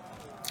 Bash.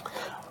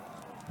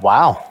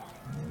 Wow.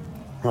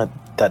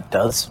 That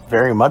does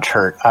very much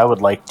hurt. I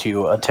would like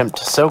to attempt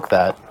to soak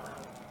that.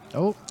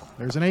 Oh,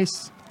 there's an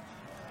ace.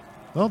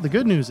 Well, the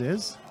good news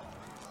is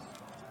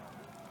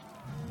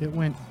it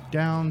went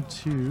down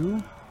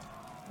to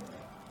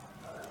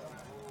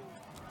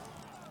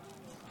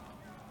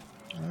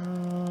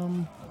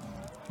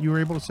you were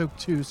able to soak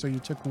 2, so you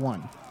took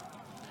 1.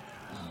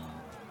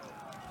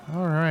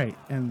 All right,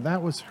 and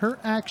that was her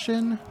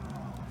action.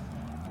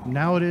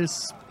 Now it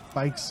is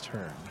Spike's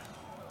turn.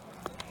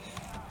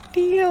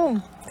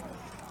 Deal.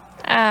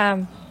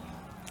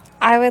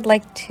 I would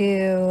like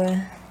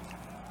to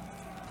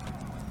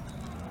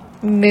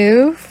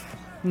move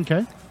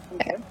Okay.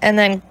 and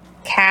then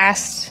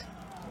cast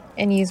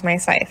and use my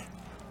scythe.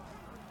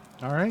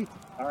 All right.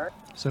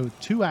 So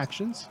 2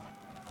 actions.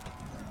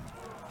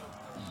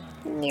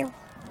 Meow.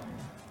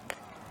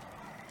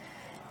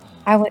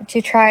 I want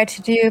to try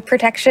to do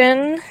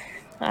protection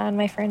on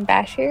my friend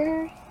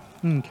Bashir.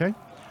 Okay.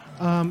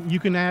 You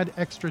can add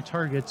extra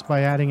targets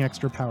by adding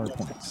extra power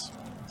points.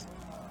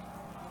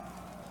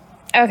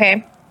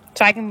 Okay,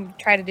 so I can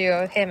try to do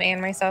him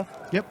and myself.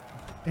 Yep.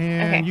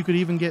 And Okay. you could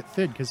even get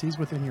Thid because he's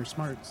within your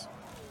smarts.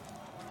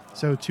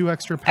 So 2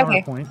 extra power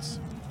Okay. points.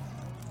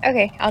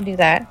 Okay, I'll do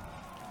that.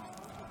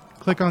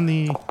 Click on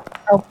the...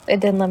 Oh, it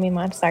didn't let me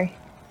mod. Sorry,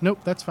 Nope,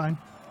 that's fine.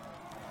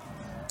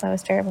 that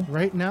was terrible.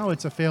 Right now,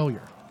 it's a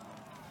failure.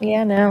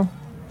 Yeah, no.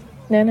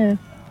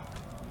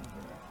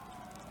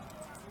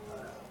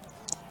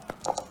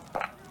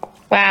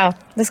 Wow,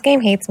 this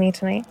game hates me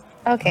tonight.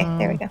 Okay,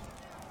 there we go.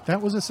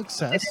 That was a I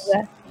success. did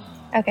that.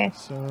 Okay.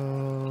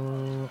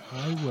 So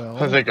I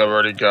will... I think I've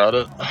already got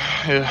it.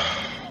 Yeah.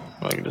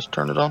 I can just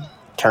turn it on.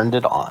 Turned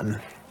it on.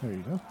 There you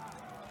go.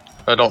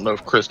 I don't know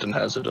if Kristen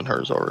has it in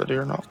hers already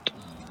or not.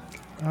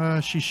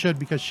 She should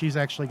because she's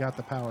actually got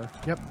the power.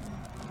 Yep.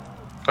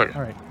 Okay.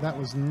 All right. That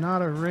was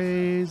not a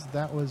raise.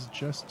 That was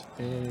just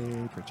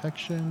a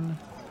protection.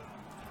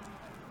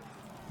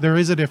 There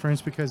is a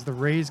difference because the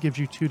raise gives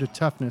you 2 to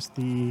toughness.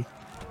 The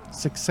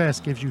success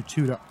gives you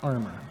 2 to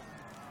armor.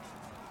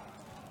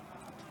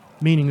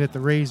 Meaning that the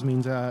raise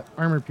means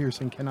armor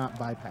piercing cannot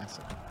bypass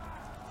it.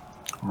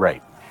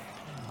 Right.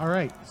 All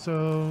right.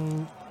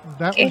 So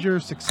that Okay. was your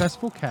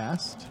successful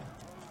cast.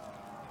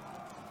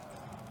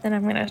 Then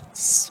I'm gonna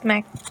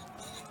smack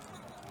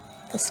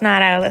the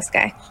snot out of this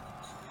guy.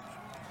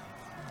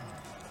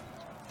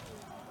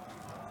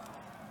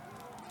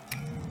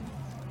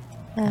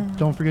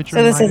 Don't forget your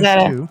So this is at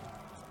a- -2.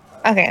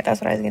 Okay,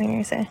 that's what I was getting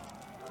you to say.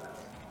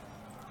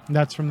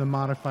 That's from the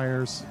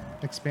modifiers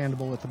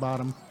expandable at the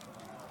bottom.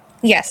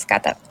 Yes,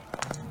 got that.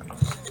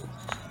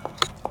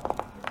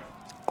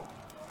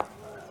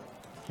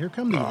 Here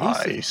come the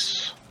aces.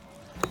 Nice.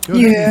 Go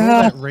ahead and roll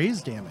Yeah. that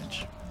raise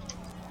damage.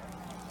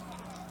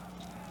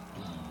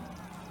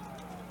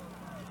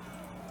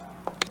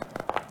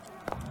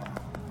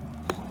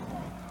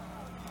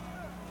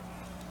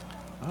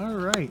 All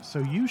right, so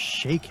you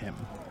shake him.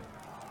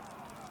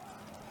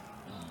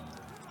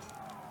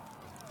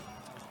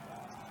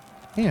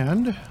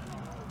 And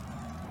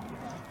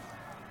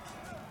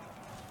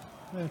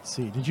let's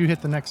see. Did you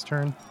hit the next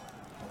turn?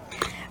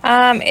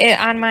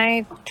 On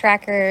my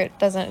tracker, it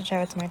doesn't show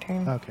it's my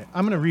turn. Okay,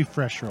 I'm gonna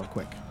refresh real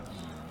quick.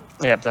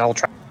 Yep, the whole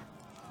track.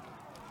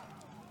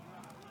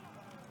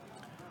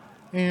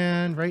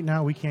 And right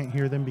now we can't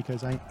hear them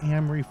because I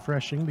am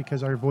refreshing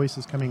because our voice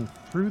is coming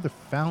through the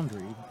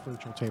Foundry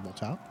virtual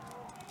tabletop.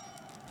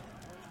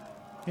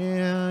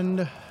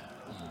 And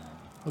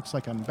looks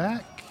like I'm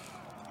back.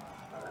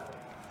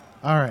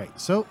 All right,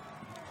 so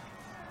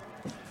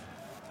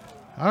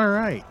all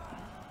right.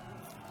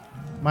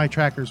 My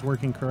tracker's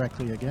working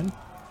correctly again.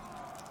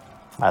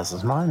 As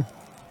is mine.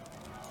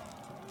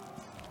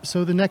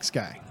 So the next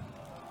guy,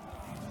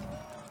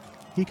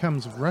 he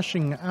comes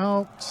rushing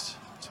out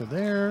to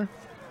there.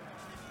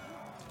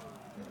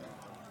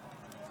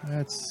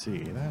 Let's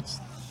see, that's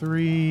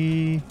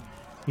 3.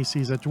 He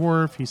sees a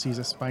dwarf, he sees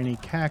a spiny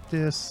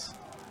cactus.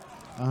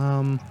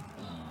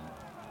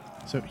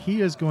 So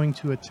he is going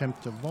to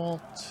attempt to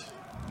vault.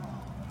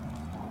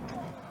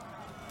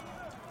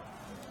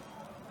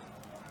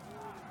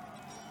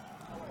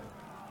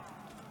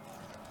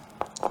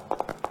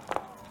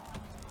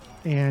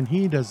 And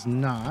he does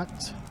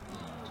not.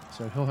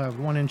 So he'll have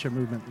 1 inch of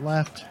movement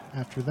left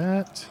after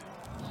that.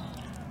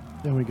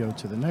 Then we go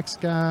to the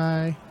next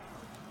guy.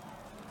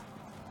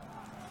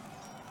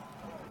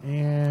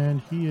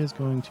 And he is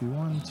going to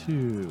 1,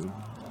 2,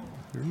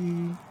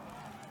 3,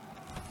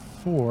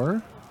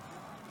 4.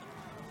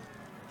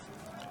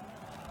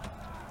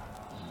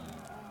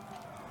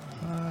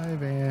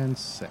 5 and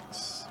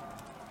 6.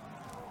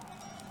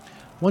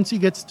 Once he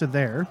gets to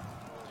there,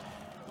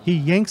 he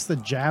yanks the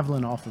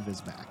javelin off of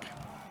his back.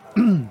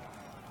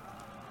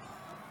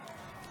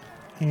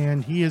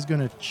 And he is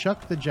going to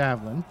chuck the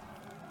javelin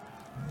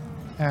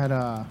at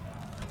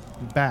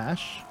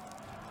Bash.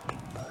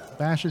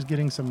 Bash is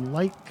getting some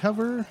light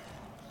cover.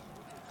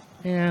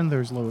 And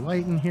there's low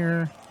light in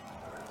here.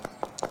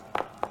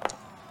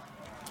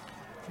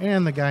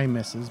 And the guy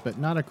misses, but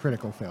not a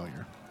critical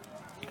failure.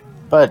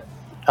 But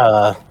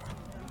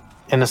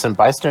innocent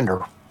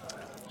bystander,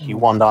 he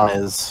won on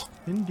his.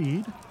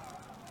 Indeed.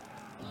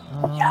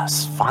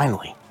 Yes,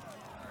 finally.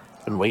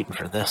 Been waiting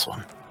for this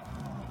one.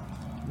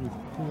 Let me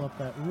pull up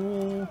that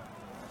rule.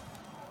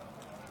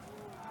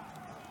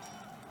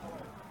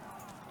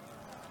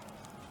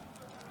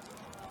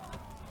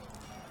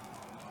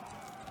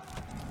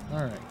 All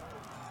right.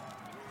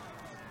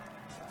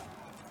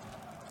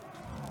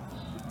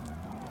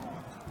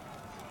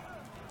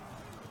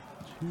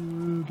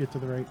 To get to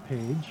the right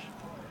page.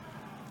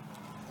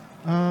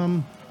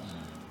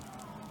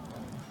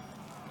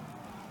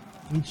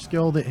 Each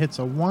skill that hits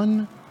a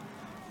 1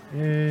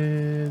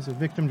 is a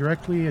victim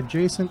directly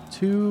adjacent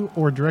to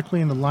or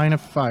directly in the line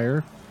of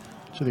fire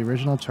to the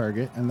original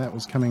target, and that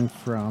was coming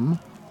from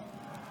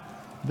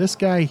this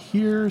guy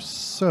here.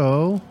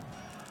 So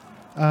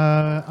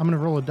I'm going to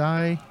roll a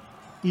die.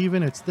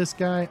 Even, it's this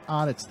guy.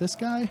 Odd, it's this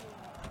guy.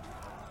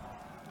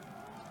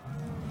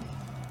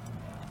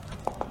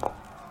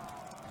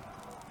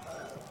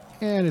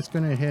 And it's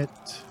going to hit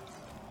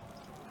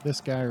this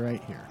guy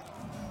right here.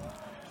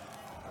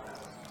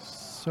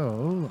 So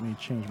let me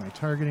change my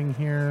targeting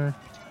here.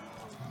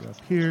 Go up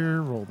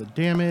here, roll the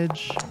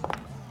damage.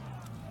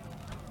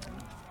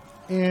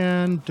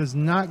 And does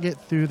not get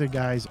through the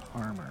guy's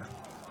armor.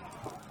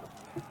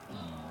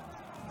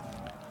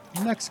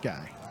 Next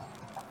guy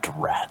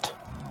Drat.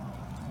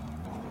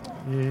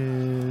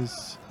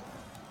 is...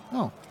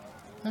 Oh,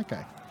 that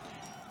guy.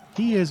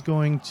 He is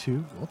going to...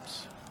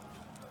 Whoops.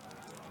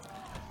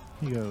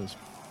 He goes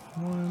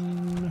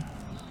 1,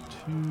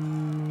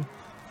 2,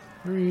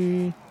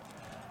 3...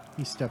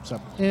 He steps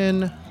up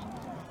in,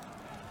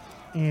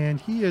 and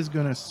he is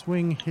going to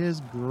swing his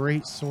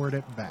great sword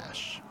at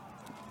Bash.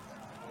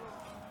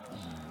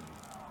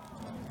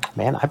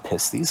 Man, I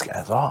pissed these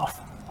guys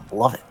off.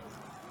 Love it.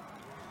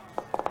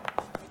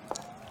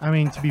 I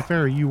mean, to be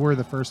fair, you were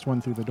the first one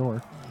through the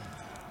door.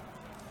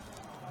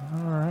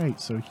 All right,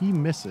 so he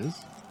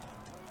misses.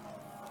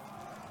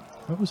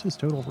 What was his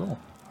total roll?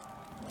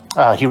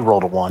 He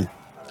rolled a 1.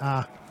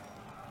 Ah.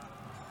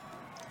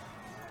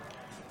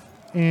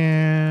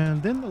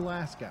 And then the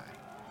last guy.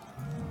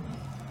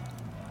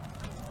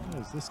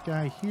 What is this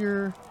guy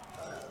here?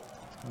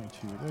 It's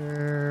going to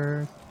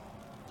there,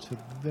 to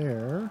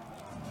there.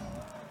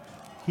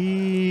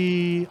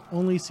 He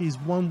only sees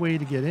one way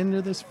to get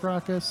into this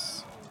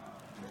fracas.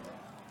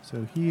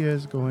 So he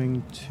is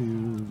going to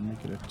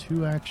make it a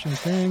 2-action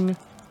thing.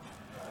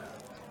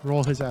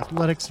 roll his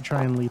athletics to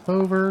try and leap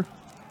over.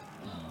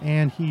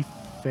 And he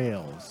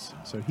fails.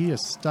 So he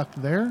is stuck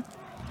there.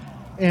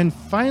 And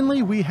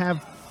finally, we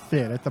have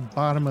Thid at the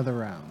bottom of the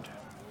round.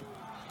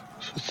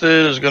 So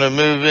Thid is going to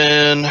move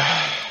in,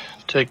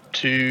 take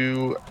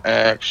 2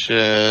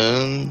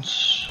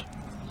 actions.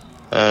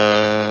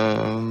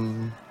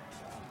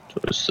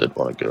 Where does Thid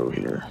want to go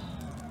here?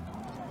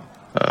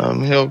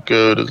 He'll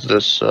go to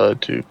this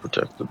side to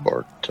protect the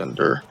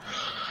bartender.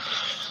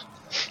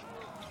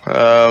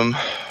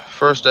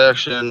 First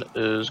action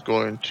is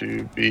going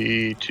to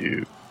be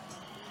to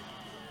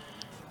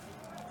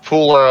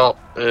pull out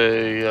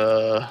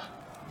a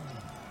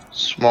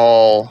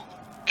small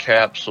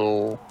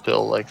capsule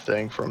pill-like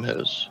thing from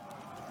his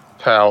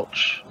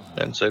pouch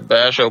and say,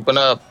 "Bash, open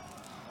up."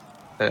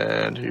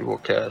 And he will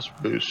cast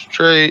Boost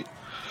Trait.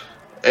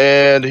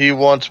 And he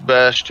wants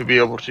Bash to be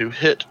able to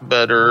hit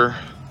better,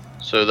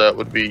 so that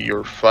would be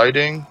your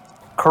fighting.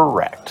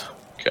 Correct.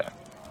 Okay.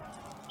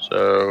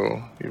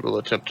 So he will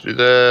attempt to do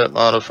that.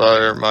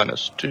 Modifier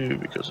 -2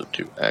 because of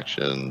 2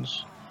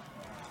 actions.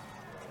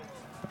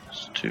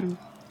 -2.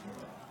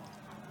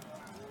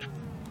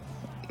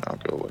 Now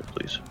go away,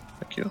 please.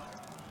 Thank you.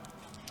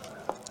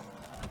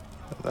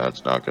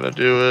 That's not going to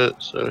do it,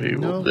 so he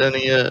will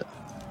Benny it.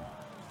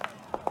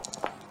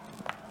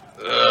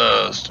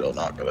 Still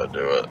not going to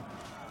do it.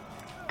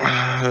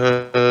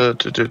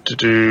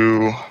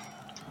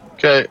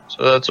 Okay,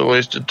 so that's a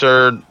wasted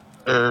turn,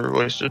 or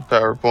wasted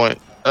PowerPoint.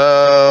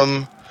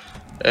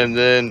 And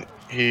then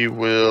he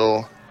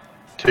will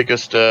take a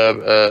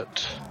stab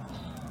at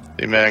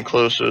the man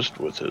closest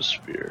with his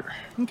spear.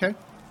 Okay.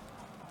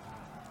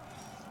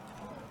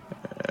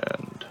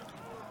 And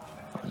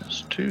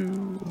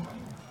 -2.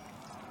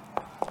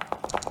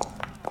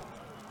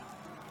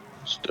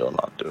 Still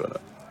not doing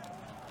it.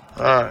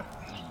 Alright.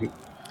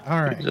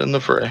 All right. He's in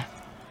the fray.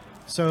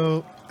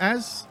 So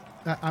as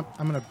I'm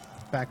going to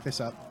back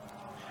this up.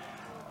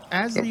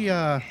 As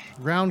the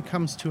round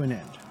comes to an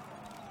end,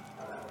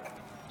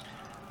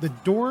 the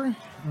door,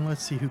 and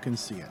let's see who can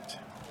see it.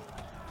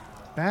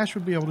 Bash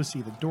would be able to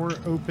see the door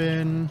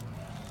open.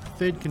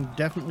 Thid can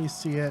definitely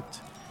see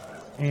it.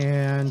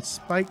 And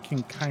Spike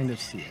can kind of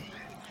see it.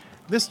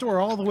 This door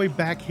all the way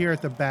back here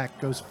at the back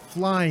goes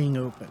flying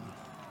open.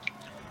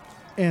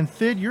 And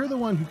Thid, you're the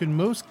one who can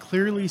most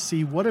clearly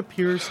see what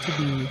appears to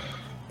be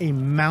a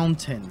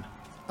mountain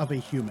of a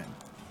human.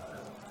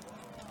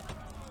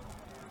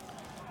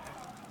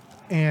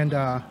 And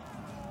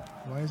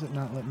why is it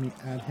not letting me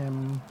add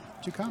him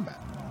to combat?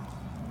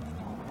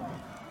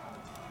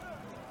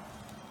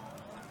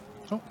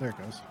 Oh, there it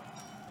goes.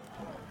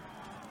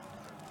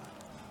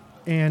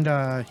 And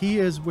he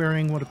is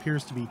wearing what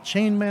appears to be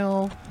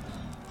chainmail,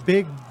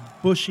 big,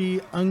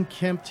 bushy,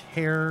 unkempt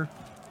hair,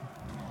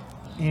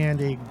 and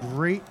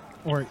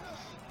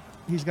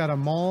he's got a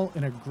maul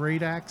and a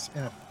great axe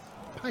and a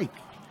pike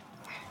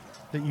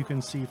that you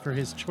can see for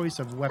his choice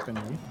of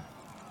weaponry.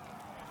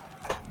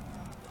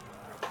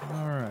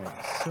 Alright,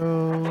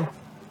 so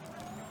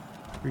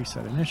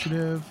reset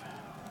initiative.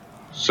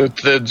 So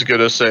Thid's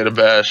gonna say to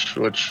Bash,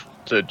 which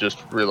Thid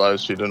just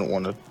realized he didn't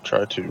want to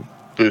try to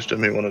boost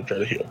him, he wanted to try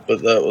to heal,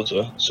 but that was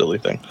a silly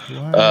thing.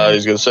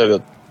 He's gonna say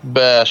to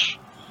Bash,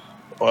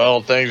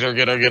 well, things are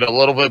gonna get a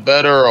little bit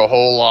better or a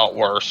whole lot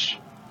worse.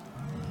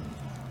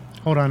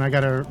 Hold on, I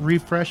gotta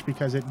refresh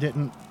because it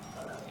didn't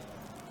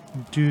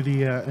do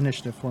the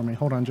initiative for me.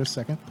 Hold on just a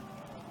second.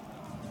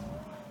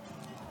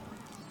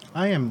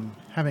 I am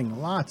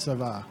having lots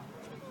of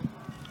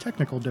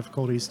technical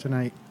difficulties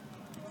tonight.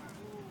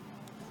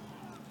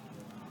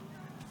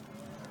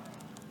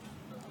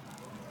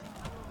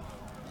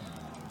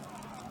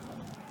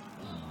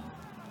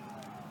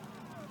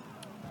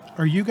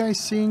 Are you guys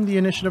seeing the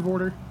initiative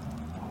order?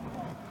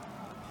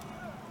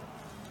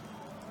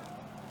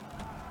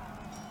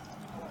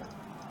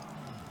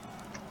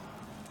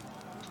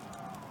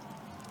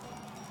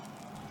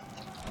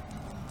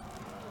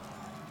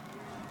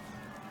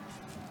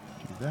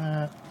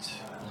 That.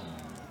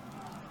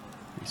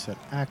 Reset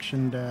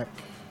action deck.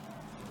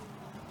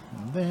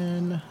 And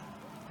then.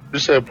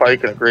 Just say a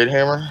pike and a great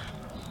hammer.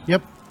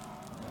 Yep.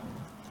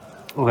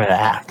 Look at an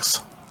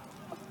axe.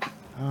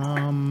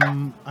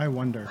 I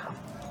wonder.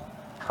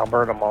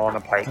 Halberd, a maul, and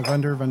a pike.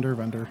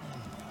 Vendor.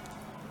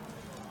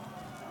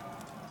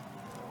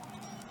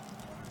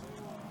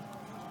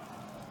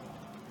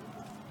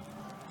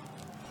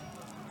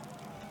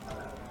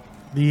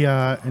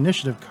 The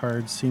initiative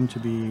cards seem to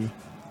be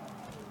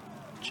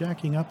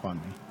jacking up on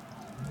me.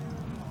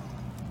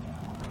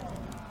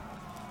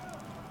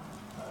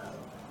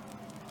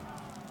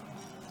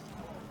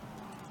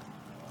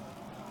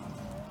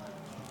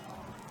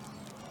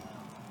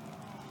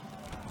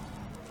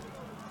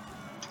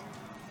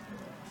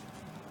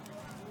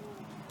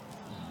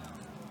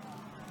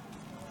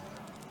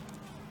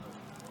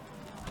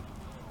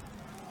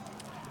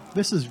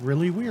 This is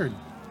really weird.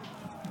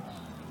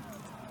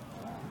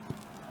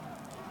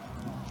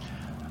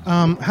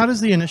 How does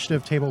the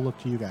initiative table look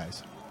to you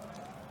guys?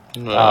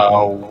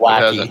 No,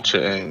 wacky. it hasn't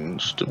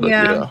changed, but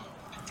yeah.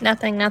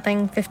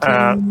 Nothing.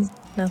 15.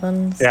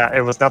 Nothing's. Yeah,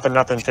 it was nothing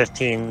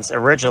 15s.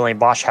 Originally,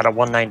 Bosch had a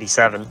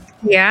 197.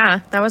 Yeah,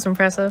 that was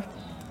impressive.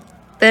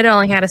 They'd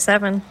only had a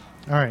 7.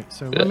 All right,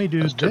 so Yeah, let me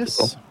do that's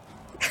this.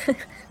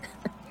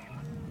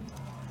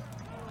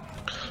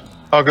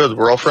 Oh, good.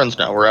 We're all friends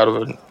now. We're out of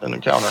an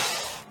encounter.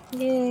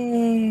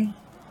 Yay.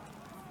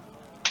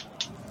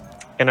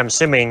 And I'm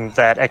assuming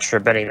that extra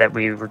Benny that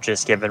we were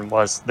just given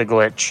was the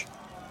glitch.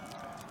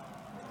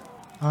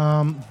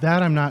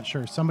 That I'm not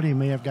sure. Somebody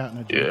may have gotten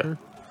a Yeah. Joker.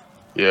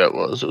 Yeah, it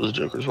was. It was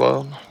Joker's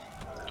Wild.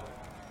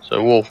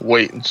 So we'll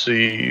wait and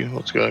see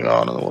what's going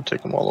on, and then we'll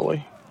take them all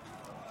away.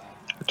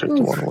 Or take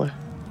the Oof. one away.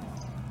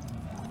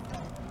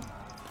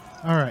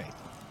 All right.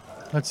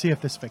 Let's see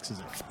if this fixes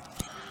it.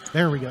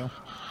 There we go.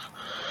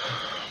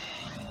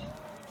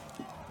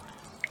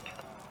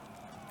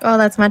 Oh,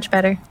 that's much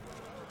better.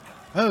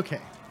 Okay.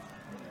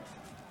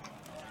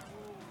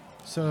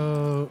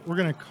 So we're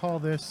going to call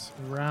this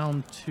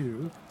round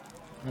 2.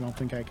 I don't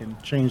think I can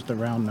change the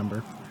round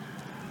number.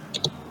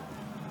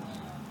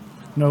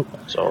 Nope.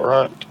 It's all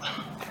right.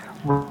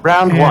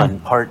 Round And- 1,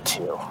 part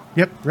 2.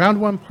 Yep.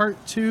 Round 1, part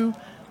 2.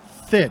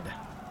 Thid.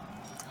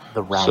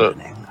 The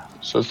rounding.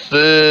 So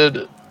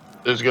Thid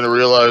is going to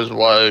realize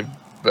why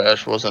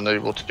Bash wasn't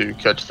able to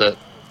catch that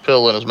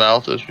pill in his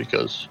mouth is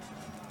because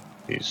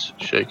he's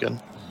shaken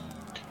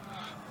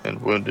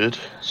and wounded.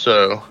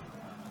 So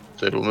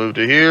Thid will move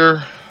to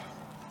here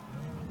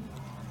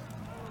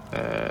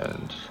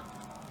and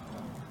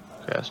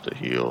cast a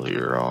heal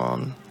here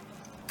on.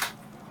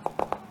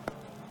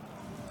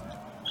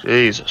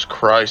 Jesus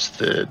Christ,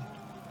 Thid.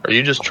 Are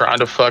you just trying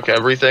to fuck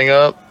everything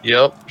up?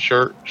 Yep,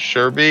 sure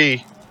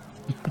be.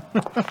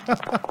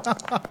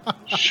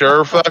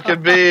 Sure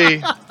fucking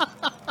be.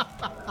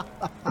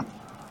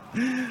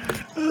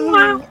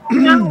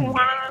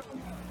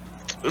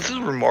 This is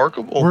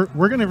remarkable.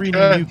 We're going to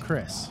rename Okay. you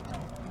Chris.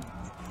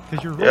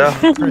 Because you're Yeah.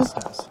 rolling Chris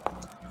does.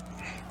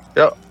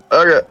 Yep.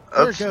 Okay.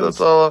 There it That's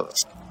goes. all.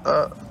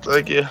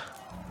 Thank you.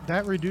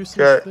 That reduces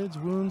Okay. Thid's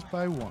wounds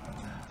by 1.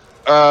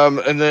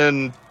 And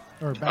then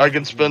Or I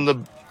can spend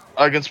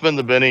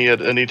the Benny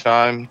at any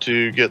time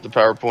to get the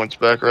power points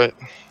back, right?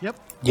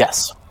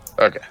 Yes.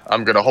 Okay.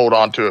 I'm gonna hold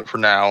on to it for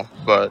now,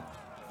 but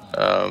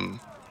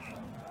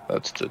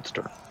that's Thid's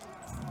turn.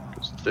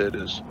 Because Thid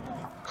is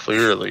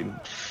clearly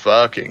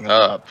fucking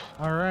up.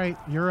 All right,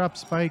 you're up,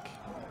 Spike.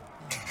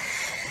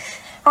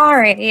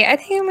 Alrighty, I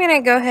think I'm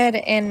gonna go ahead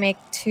and make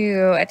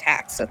 2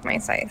 attacks with my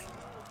scythe.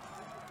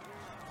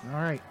 All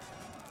right.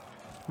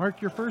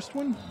 Mark your first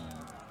one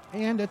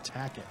and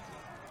attack it.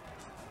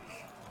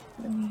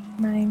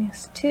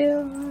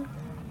 -2.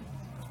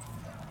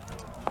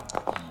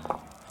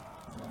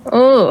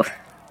 Oh,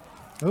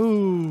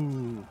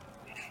 Ooh.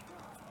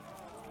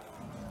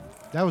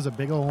 That was a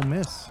big old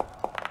miss.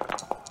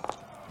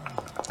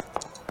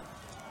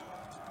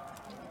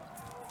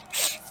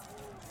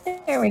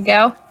 there we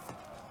go.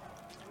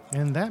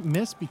 And that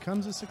miss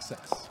becomes a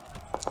success.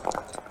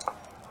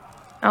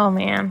 Oh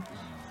man.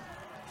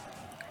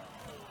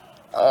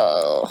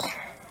 Oh,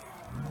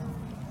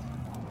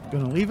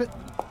 Gonna leave it?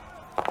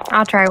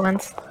 I'll try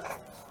once.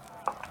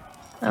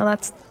 Oh,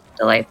 that's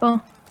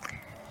delightful.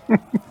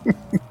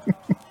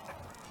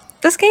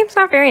 This game's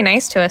not very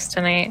nice to us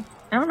tonight.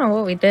 I don't know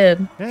what we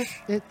did.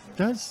 It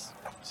does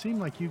seem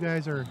like you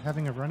guys are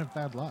having a run of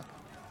bad luck.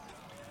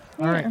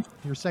 All Yeah. right,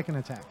 your second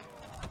attack.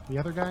 The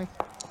other guy?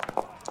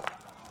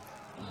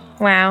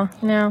 Wow,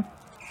 no.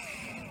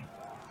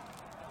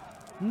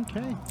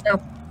 Okay.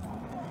 Nope.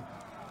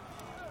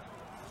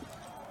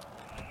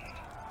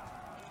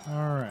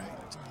 All right.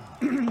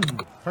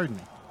 Pardon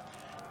me.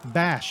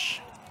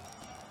 Bash.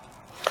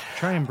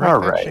 Try and break All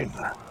that right. shake.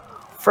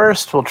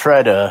 First, we'll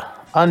try to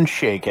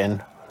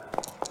unshaken.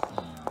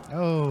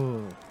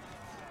 Oh.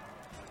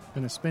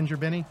 Gonna spend your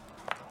Benny?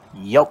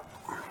 Yup.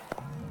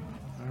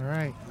 All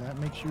right. That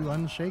makes you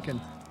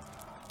unshaken.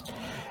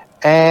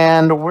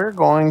 And we're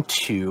going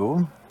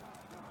to...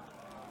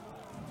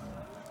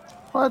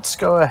 Let's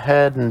go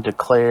ahead and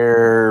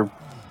declare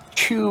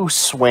 2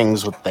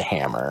 swings with the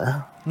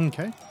hammer.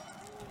 Okay.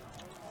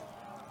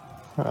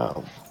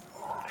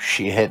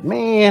 She hit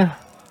me.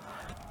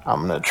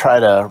 I'm going to try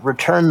to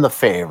return the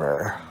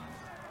favor.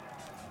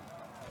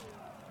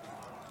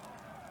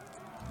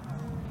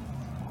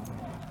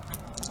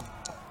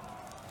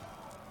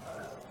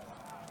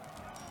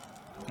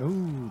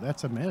 Ooh,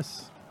 that's a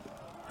miss.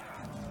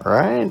 All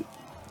right.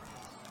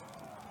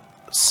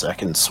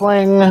 Second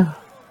swing.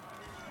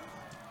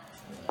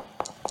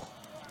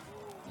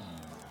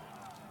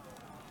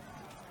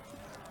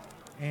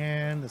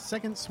 And the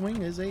second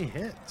swing is a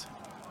hit.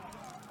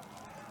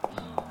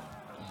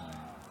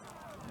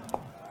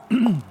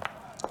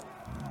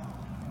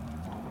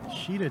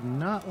 She did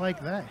not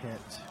like that hit.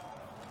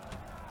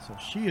 So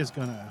she is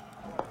going to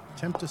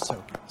attempt to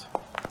soak it.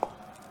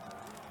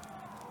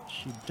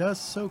 She does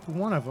soak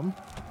one of them.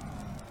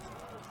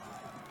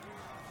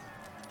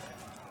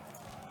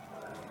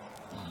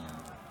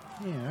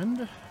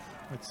 And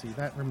let's see,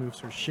 that removes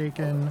her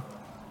shaken.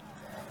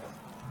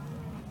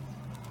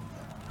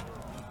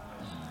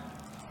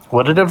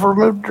 Would it have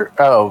removed her?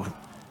 Oh,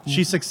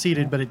 She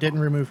succeeded, but it didn't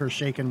remove her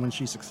shaken when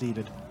she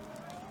succeeded.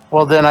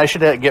 Well, then I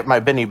should get my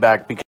Benny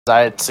back because I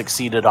had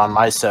succeeded on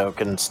my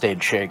soak and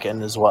stayed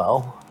shaken as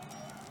well.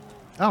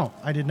 Oh,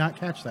 I did not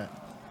catch that.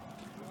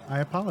 I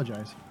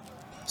apologize.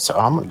 So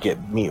I'm going to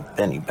get me a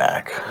Benny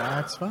back.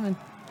 That's fine.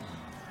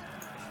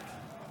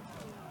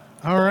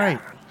 All right.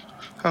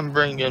 I'm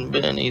bringing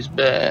Benny's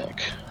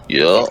back.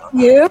 Yup.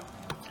 Yep.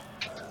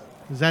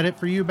 Is that it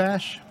for you,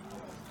 Bash?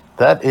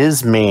 That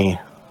is me.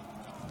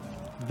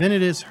 Then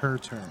it is her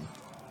turn.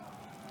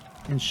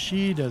 And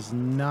she does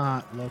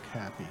not look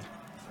happy.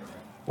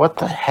 What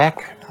the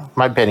heck?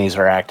 My Bennies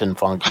are acting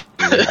funky.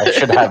 I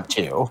should have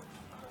two.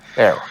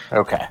 There.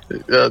 Okay.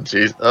 Oh,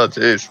 jeez. Oh,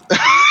 jeez.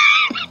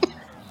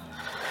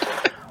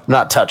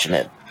 Not touching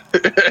it.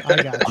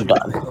 I got I'm you.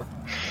 done.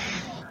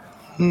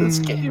 This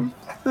game,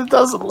 it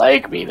doesn't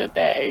like me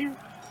today.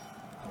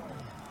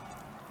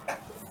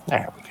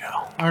 There we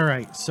go. All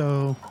right,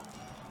 so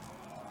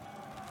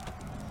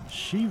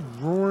she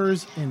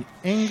roars in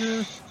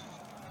anger.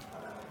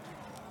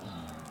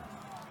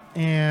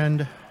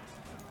 And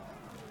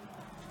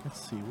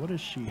let's see, what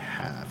does she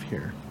have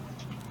here?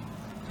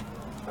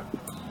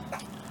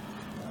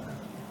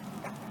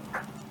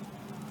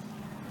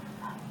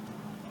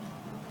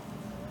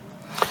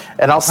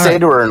 And I'll say right.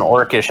 to her in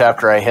Orcish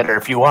after I hit her,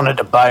 if you wanted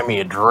to buy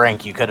me a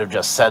drink, you could have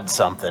just said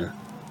something.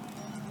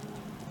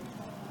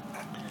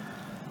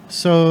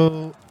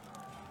 So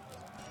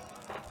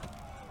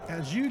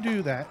as you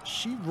do that,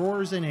 she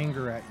roars in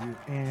anger at you,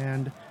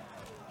 and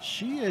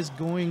she is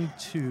going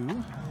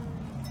to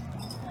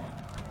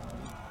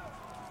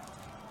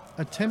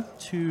attempt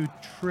to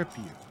trip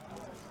you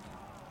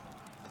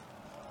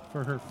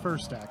for her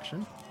first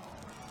action.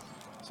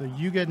 So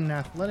you get an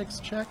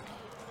athletics check.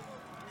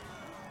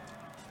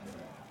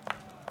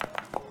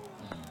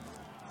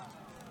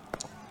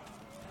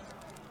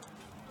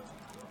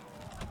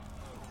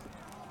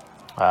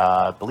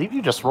 I believe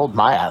you just rolled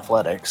my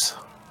athletics.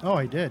 Oh,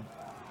 I did.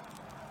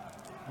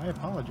 I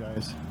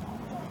apologize.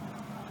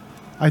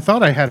 I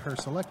thought I had her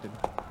selected.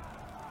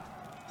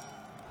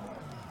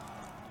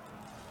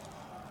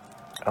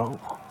 Oh.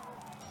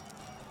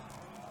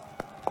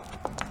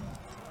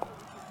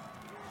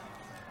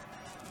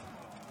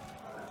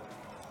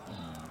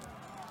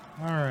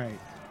 All right.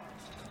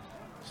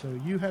 So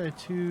you had a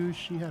 2,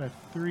 she had a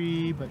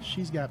 3, but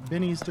she's got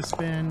bennies to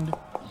spend.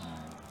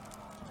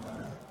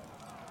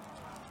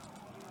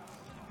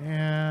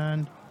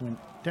 And went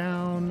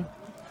down.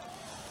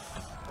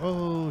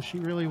 Oh, she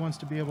really wants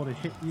to be able to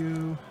hit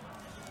you.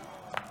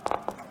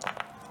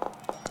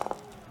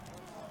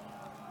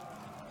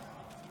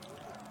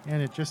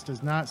 And it just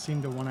does not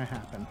seem to want to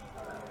happen.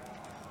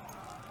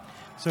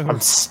 So I'm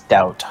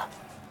stout.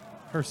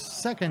 her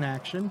second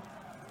action,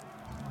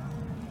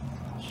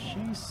 she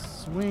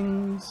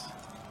swings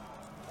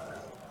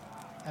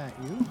at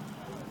you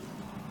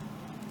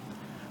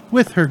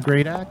with her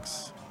great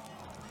axe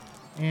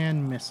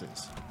and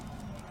misses.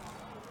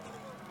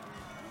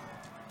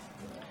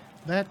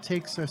 That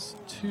takes us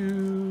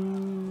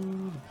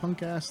to the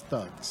punk ass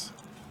thugs.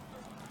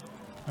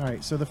 All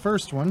right, so the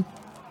first one,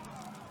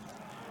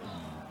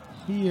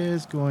 he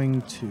is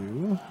going to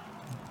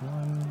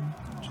 1,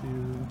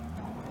 2,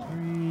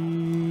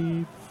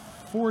 3,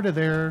 4 to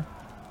there.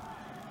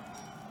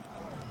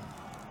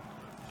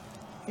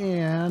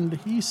 And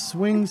he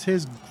swings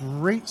his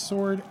great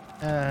sword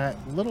at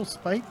Little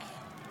Spike.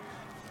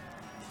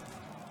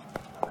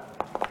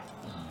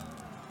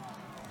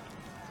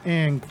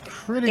 And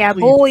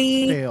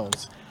critically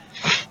fails.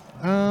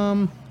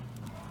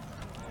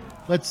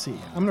 Let's see.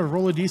 I'm going to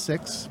roll a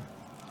d6.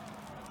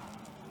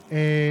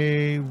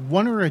 A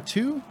 1 or a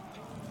 2,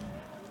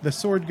 the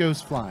sword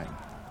goes flying.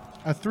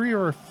 A 3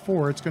 or a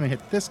 4, it's going to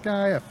hit this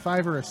guy. A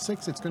 5 or a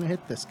 6, it's going to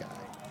hit this guy.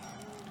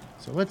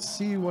 So let's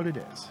see what it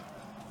is.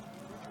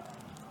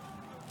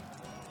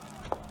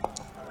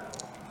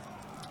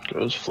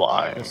 Goes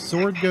flying. The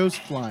sword goes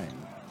flying.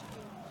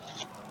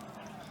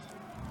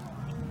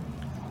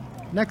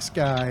 Next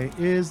guy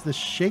is the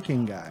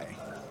shaking guy.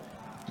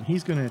 And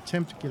he's going to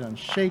attempt to get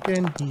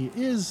unshaken. He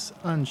is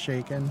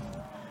unshaken.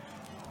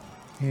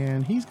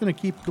 And he's going to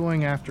keep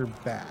going after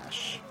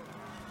Bash.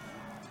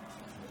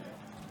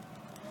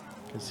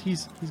 Because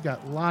he's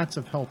got lots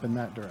of help in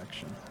that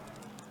direction.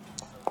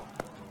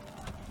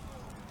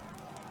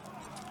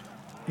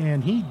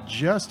 And he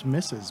just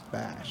misses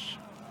Bash.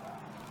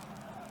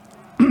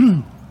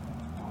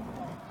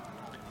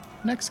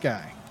 Next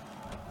guy.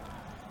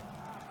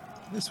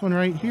 This one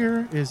right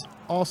here is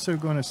also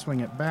going to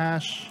swing at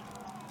Bash.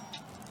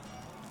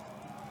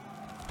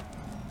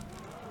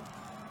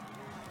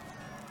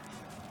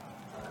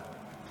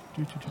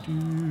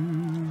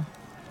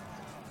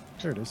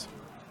 There it is.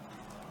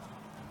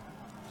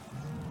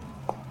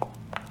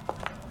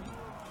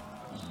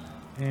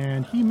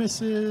 And he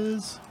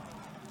misses.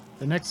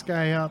 The next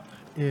guy up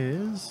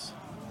is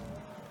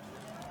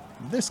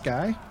this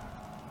guy.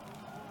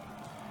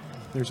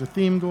 There's a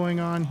theme going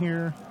on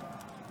here.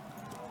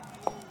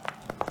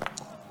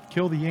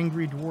 Kill the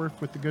angry dwarf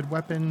with the good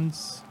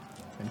weapons.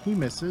 And he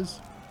misses.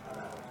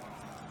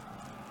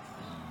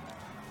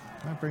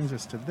 That brings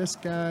us to this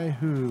guy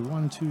who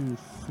 1, 2,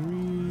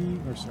 3,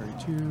 or sorry,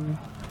 2,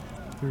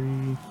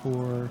 3,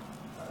 4,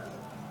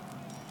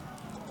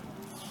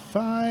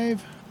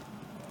 5.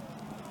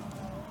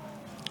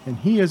 And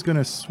he is going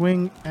to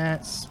swing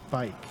at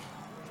Spike.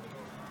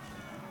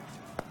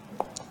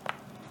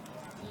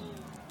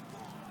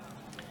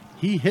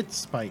 He hits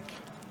Spike.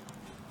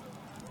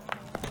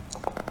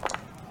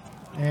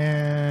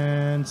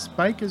 And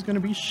Spike is going to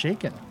be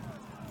shaken.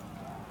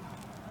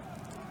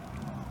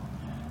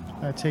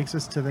 That takes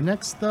us to the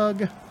next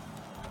thug,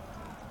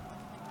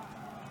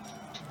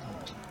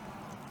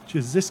 which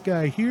is this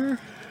guy here.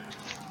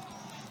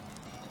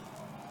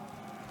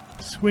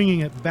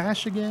 Swinging at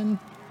Bash again.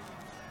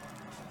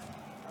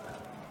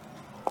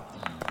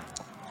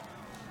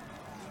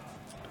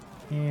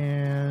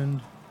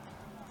 And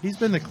he's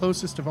been the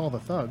closest of all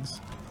the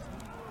thugs.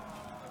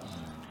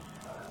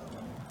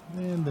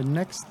 And the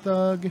next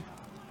thug,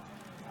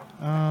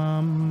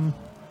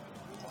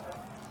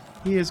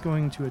 he is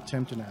going to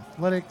attempt an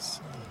athletics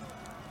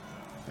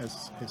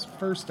as his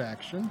first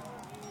action.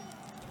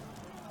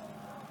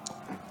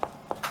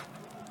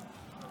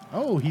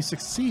 Oh, he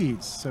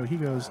succeeds. So he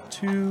goes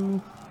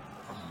 2,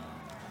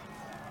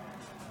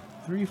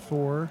 3,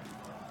 4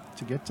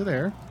 to get to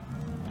there.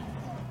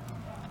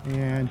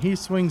 And he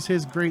swings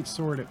his great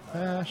sword at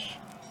Bash.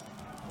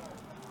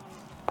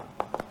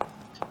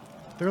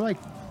 They're like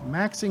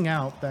maxing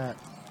out that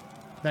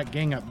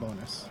gang up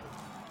bonus.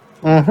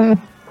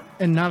 Mm-hmm.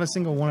 And not a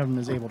single one of them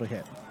is able to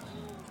hit.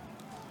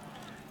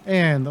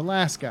 And the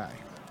last guy,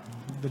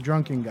 the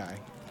drunken guy,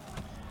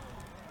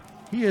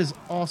 he is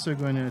also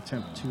going to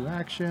attempt 2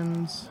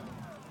 actions.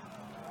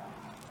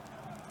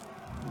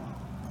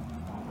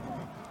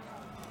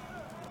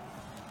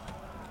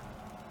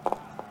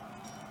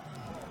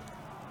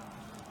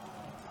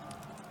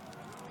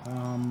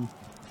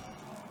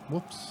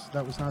 Whoops,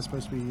 that was not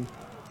supposed to be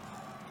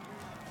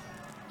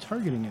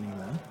targeting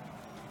anyone.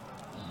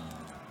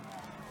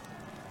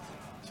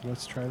 So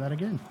let's try that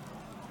again.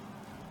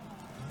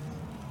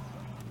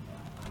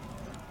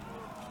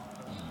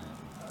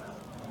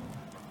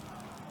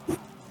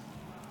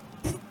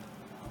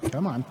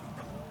 Come on.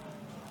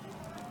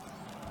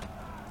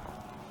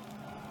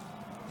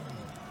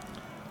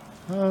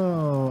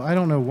 Oh, I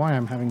don't know why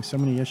I'm having so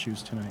many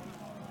issues tonight.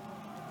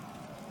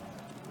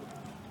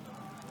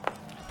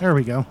 There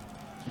we go.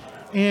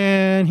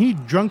 And he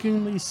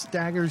drunkenly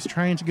staggers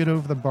trying to get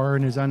over the bar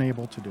and is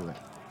unable to do it.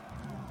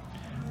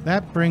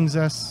 That brings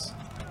us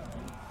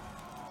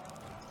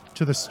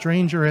to the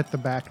stranger at the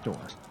back door.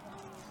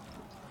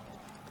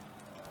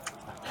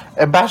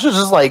 And Bash is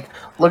just like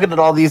looking at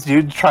all these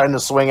dudes trying to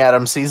swing at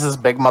him, sees this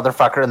big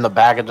motherfucker in the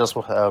back, and just,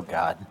 oh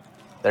god,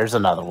 there's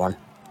another one.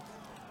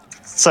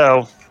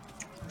 So,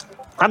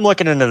 I'm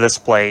looking into this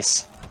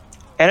place,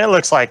 and it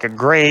looks like a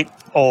great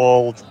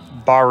old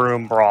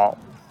barroom brawl.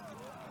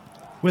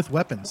 With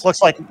weapons.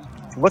 Looks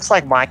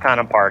like my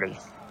kind of party.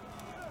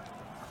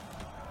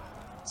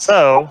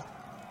 So,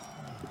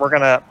 we're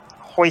gonna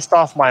hoist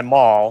off my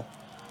maul,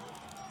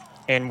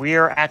 and we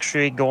are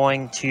actually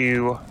going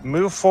to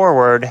move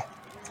forward,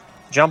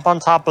 jump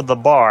on top of the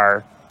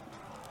bar,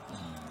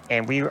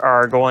 and we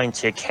are going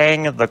to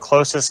king the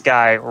closest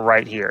guy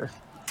right here.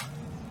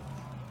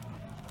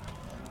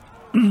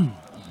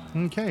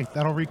 Okay,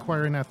 that'll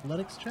require an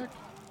athletics check.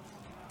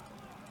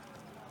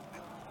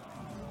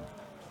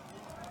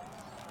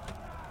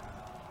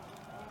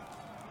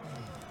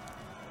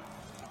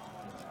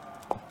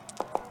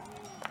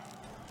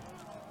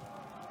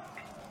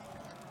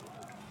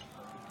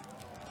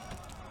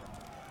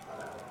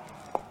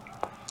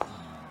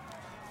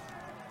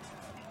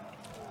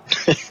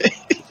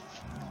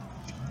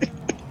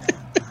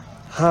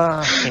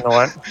 You know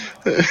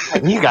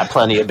what? You got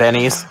plenty of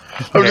bennies.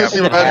 I'm just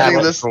Yeah,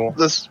 imagining that's cool.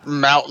 this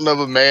mountain of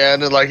a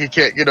man, and like he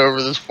can't get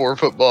over this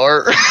 4-foot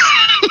bar.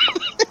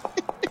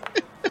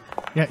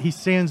 Yeah, he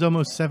stands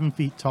almost 7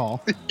 feet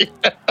tall.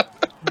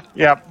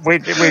 Yep, we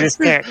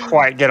just can't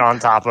quite get on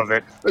top of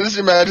it. I just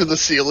imagine the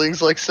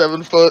ceiling's like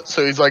 7 foot,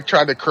 so he's like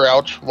trying to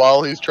crouch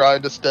while he's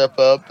trying to step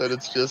up, and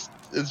it's just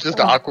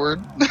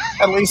awkward.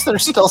 At least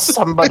there's still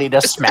somebody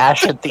to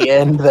smash at the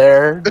end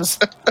there,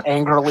 just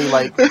angrily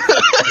like,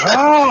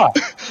 ah!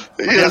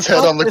 He has his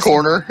head on the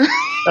corner.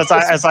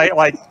 As I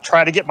like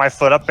try to get my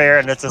foot up there,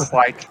 and it's just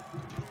like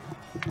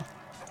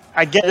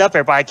I get it up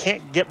there, but I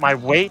can't get my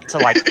weight to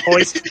like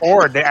hoist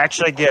forward to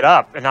actually get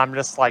up, and I'm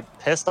just like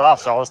pissed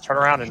off. So I'll just turn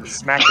around and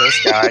smack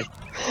this guy.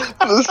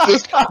 There's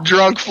just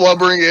drunk,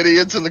 flubbering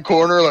idiots in the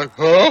corner, like,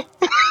 huh?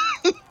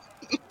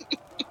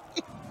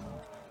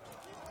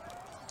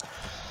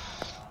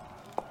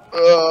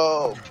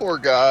 Oh, poor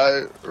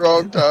guy.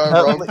 Wrong time,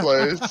 wrong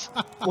place.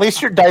 At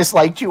least your dice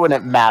liked you when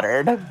it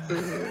mattered.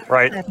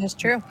 Right. That is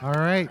true. All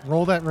right,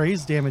 roll that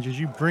raise damage as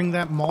you bring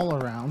that maul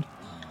around.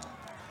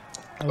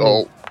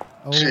 Oh,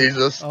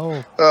 Jesus.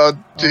 Oh,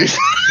 Jesus.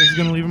 this is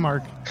going to leave a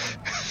mark.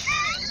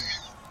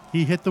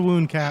 He hit the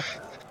wound cap.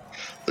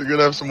 They're going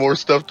to have some more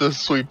stuff to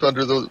sweep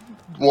under the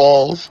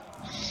walls.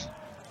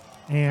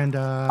 And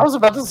I was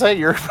about to say,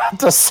 you're about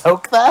to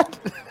soak that?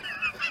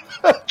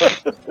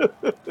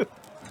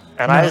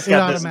 And No, I just it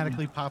got this,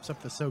 automatically pops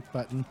up the soak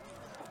button.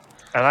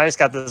 and I just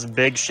got this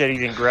big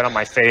shit-eating grin on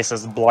my face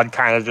as blood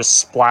kind of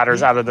just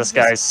splatters out of this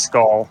guy's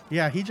skull.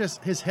 Yeah,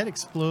 his head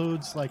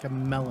explodes like a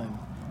melon.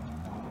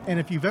 And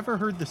if you've ever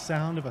heard the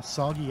sound of a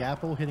soggy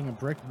apple hitting a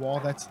brick wall,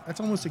 that's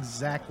almost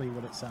exactly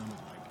what it sounded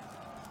like.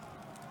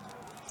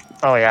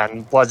 Oh yeah,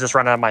 and blood's just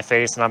running out of my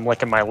face, and I'm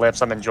licking my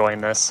lips. I'm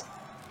enjoying this.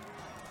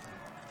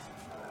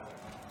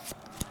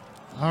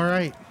 All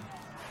right.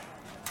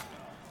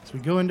 So we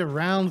go into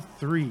round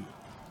 3.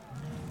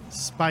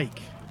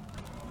 Spike,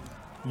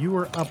 you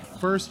are up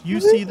first. You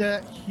see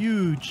that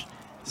huge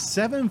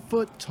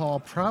 7-foot tall,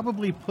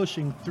 probably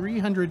pushing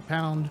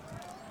 300-pound,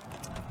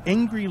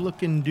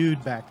 angry-looking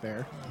dude back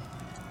there.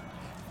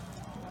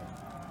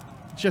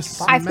 Just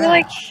smash I feel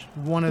like-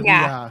 one of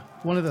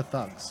the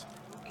thugs.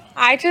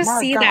 I just My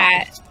see God.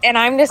 that, and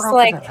I'm just Broken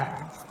like, in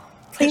half.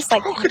 please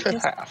like Broken in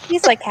cactus. half.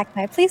 Please like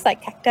cacti. Please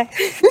like cacti.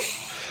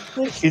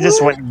 He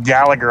just went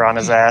Gallagher on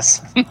his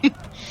ass.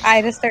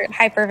 I just start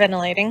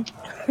hyperventilating.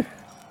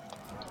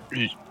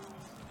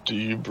 Do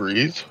you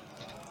breathe?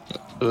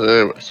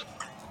 Anyways.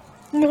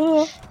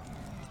 No.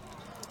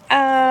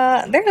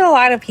 There's a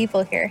lot of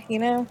people here, you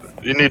know.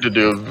 You need to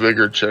do a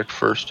vigor check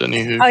first,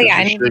 anywho. Oh yeah, I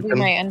 'cause need you're to do shaking.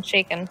 my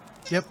unshaken.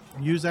 Yep,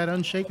 use that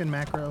unshaken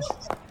macro.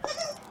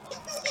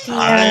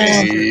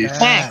 Nice. Look at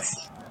that. Thanks.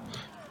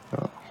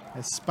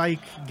 As Spike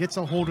gets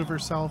a hold of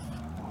herself,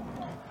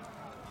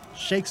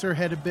 shakes her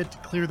head a bit to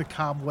clear the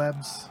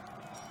cobwebs.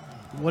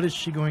 What is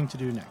she going to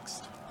do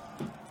next?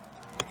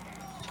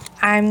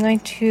 I'm going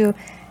to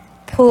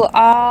pull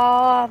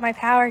all my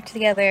power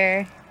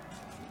together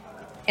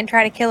and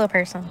try to kill a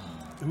person.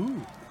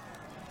 Ooh.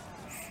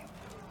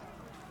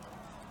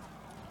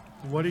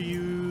 What are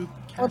you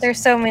casting? Well,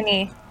 there's so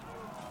many.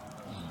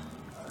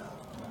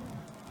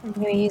 I'm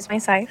going to use my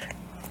scythe.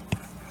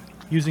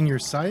 Using your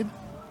scythe?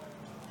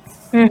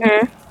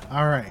 Mm-hmm.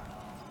 All right.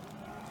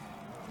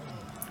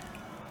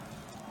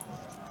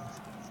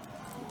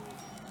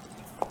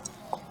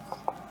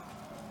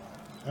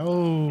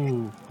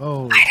 Oh,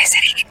 Why does it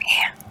hate me?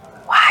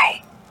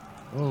 Why?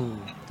 oh,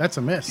 that's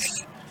a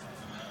miss.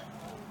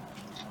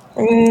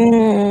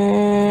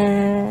 Mm.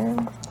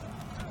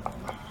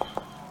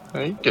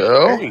 There you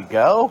go. There you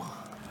go.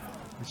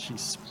 She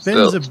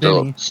spins a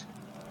Benny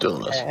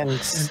Stillness. And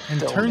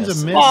and turns a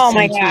stillness. miss Oh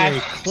my into God. a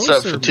Is closer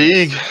that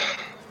fatigue? miss.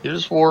 You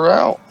just wore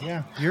out.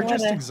 Yeah, you're What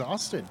just a-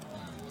 exhausted.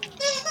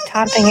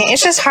 Taunting it.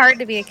 It's just hard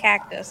to be a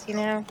cactus, you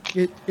know?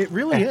 It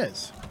really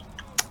is.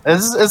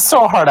 It's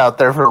so hard out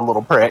there for a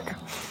little prick.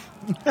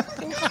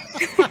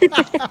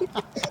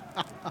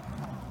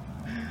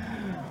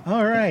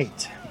 All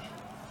right.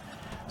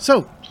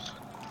 So,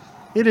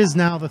 it is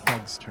now the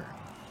thug's turn.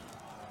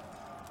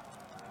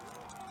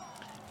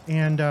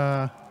 And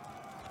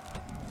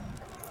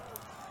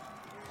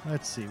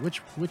let's see,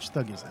 which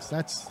thug is this?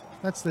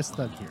 That's this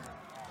thug here.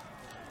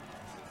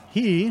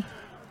 He,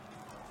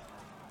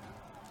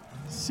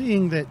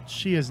 seeing that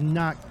she is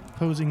not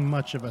posing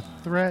much of a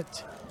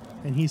threat,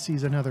 and he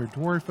sees another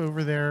dwarf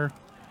over there,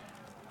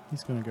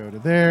 he's going to go to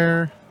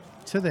there,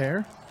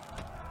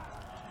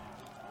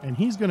 and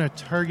he's going to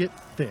target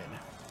Thid.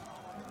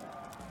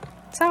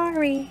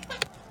 Sorry.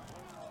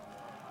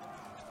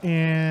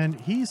 And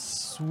he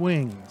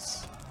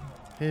swings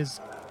his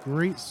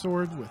great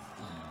sword with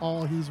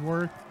all he's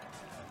worth.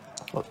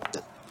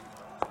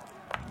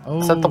 Oh,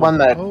 Is that the one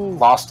that oh,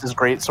 lost his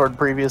greatsword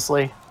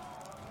previously?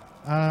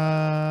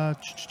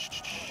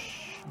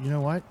 You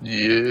know what?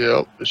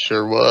 Yep, it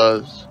sure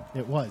was.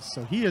 It was.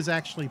 So he is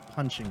actually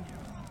punching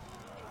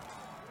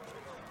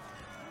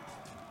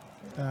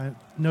you.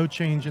 No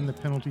change in the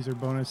penalties or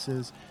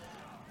bonuses.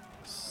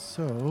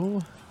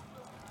 So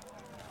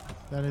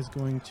that is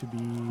going to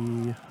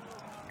be.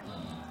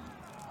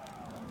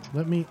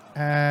 Let me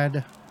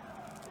add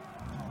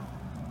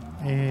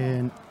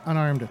an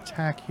unarmed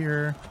attack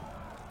here.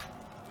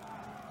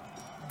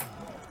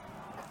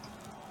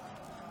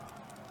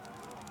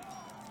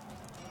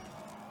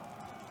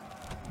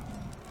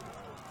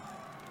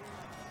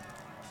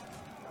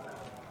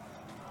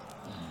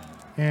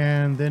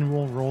 And then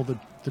we'll roll the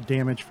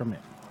damage from it.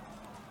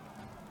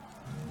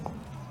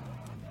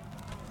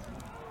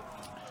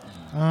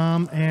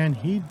 And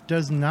he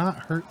does not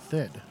hurt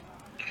Thid.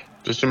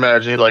 Just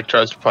imagine he like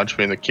tries to punch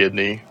me in the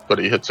kidney, but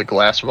he hits a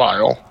glass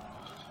vial.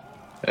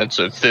 And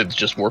so Thid's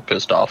just more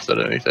pissed off than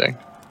anything.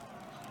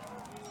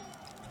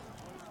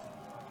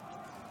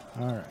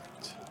 All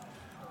right.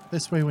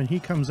 This way, when he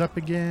comes up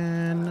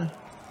again.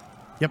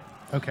 Yep.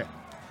 Okay.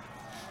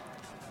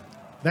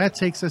 That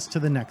takes us to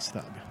the next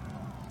thug,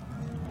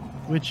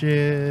 which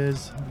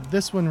is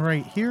this one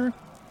right here.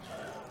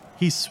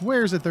 He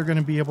swears that they're going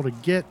to be able to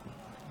get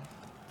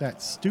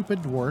that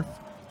stupid dwarf.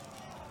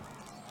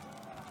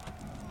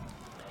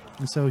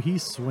 And so he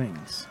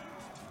swings.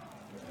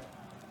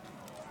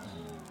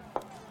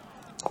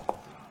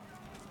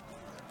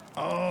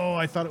 Oh,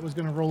 I thought it was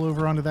going to roll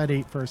over onto that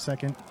 8 for a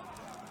second.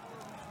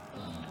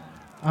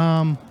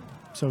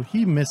 So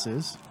he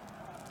misses.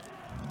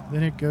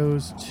 Then it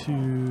goes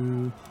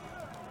to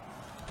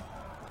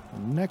the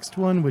next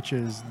one, which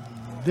is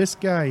this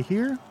guy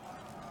here.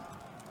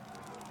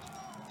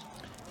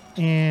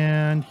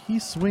 and he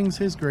swings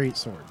his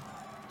greatsword.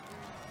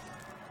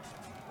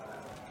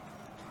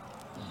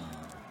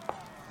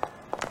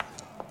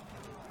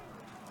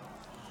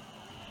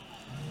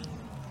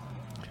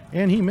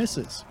 And he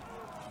misses.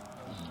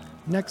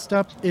 Next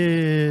up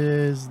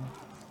is...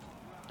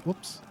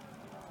 Whoops.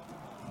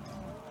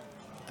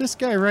 This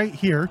guy right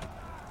here.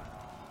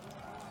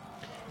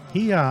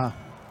 He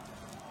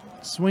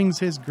swings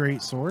his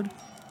greatsword.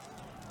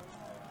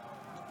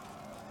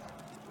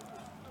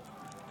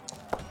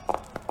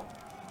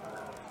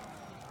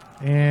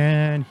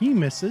 And he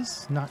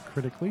misses, not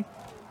critically.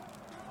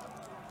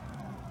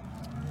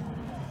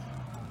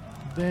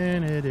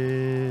 Then it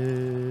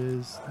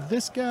is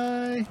this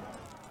guy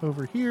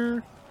over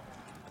here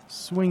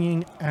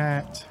swinging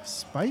at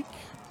Spike.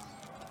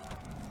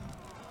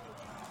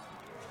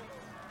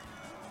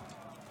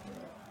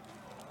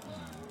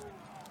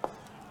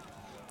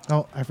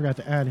 Oh, I forgot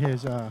to add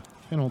his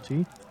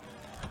penalty.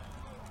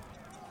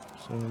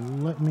 So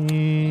let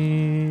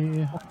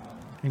me...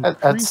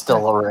 That's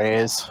still a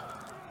raise.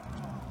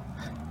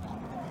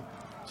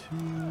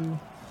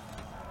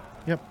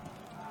 Yep.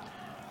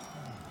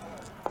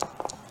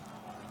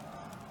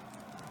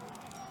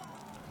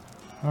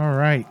 All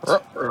right.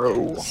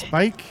 Uh-oh.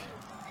 Spike.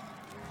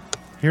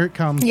 Here it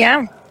comes.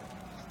 Yeah.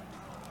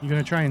 You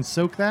gonna try and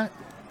soak that?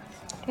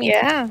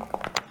 Yeah.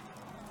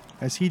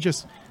 As he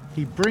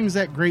brings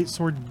that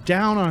greatsword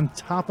down on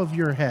top of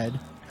your head.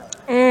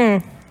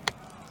 Mm.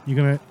 You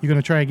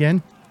gonna try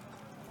again?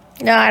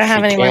 No, I don't have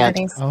She any more can't.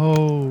 minis.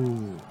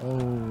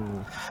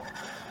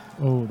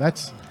 Oh,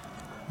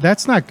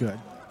 that's not good.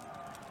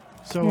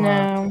 So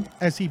No.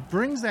 as he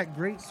brings that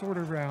greatsword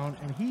around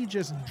and he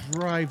just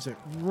drives it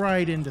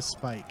right into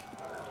Spike.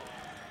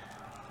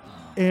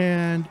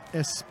 And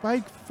as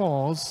Spike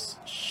falls,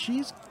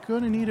 she's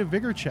gonna need a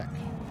vigor check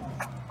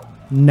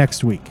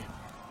next week.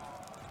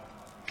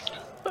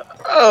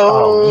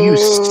 Oh, you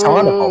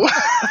son of a...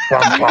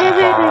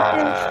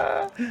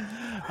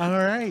 All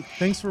right.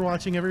 Thanks for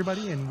watching,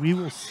 everybody, and we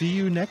will see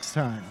you next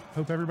time.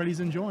 Hope everybody's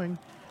enjoying.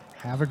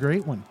 Have a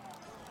great one.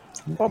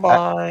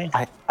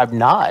 Bye-bye. I'm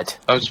not.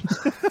 I was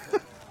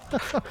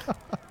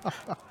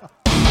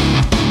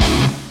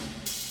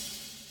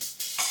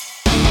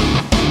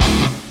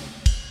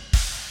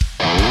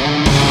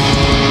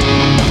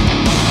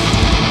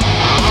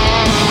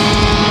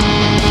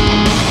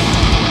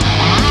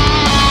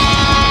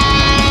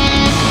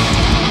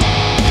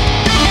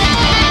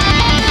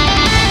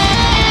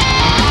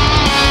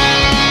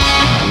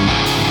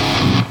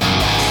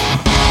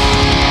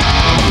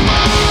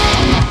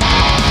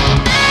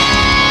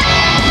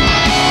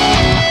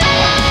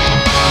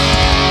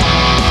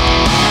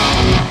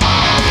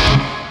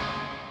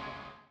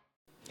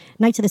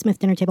Knights of the Smith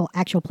Dinner Table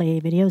actual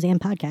play videos and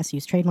podcasts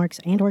use trademarks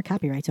and or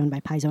copyrights owned by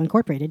Paizo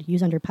Incorporated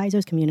used under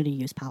Paizo's community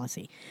use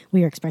policy.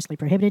 We are expressly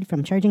prohibited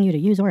from charging you to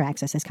use or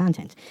access this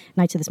content.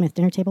 Knights of the Smith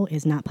Dinner Table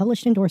is not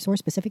published, endorsed, or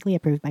specifically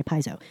approved by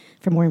Paizo.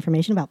 For more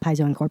information about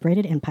Paizo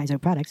Incorporated and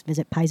Paizo products,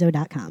 visit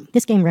paizo.com.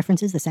 This game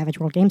references the Savage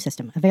World game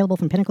system, available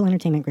from Pinnacle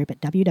Entertainment Group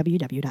at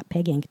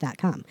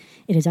www.peginc.com.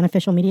 It is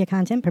unofficial media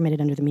content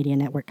permitted under the Media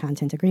Network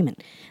Content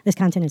Agreement. This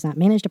content is not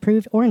managed,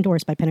 approved, or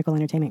endorsed by Pinnacle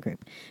Entertainment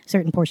Group.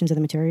 Certain portions of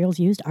the materials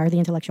used are the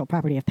intellectual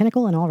property of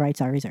Pinnacle and all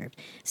rights are reserved.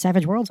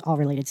 Savage Worlds, all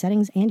related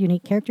settings, and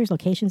unique characters,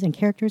 locations, and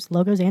characters,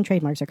 logos, and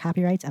trademarks are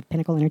copyrights of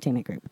Pinnacle Entertainment Group.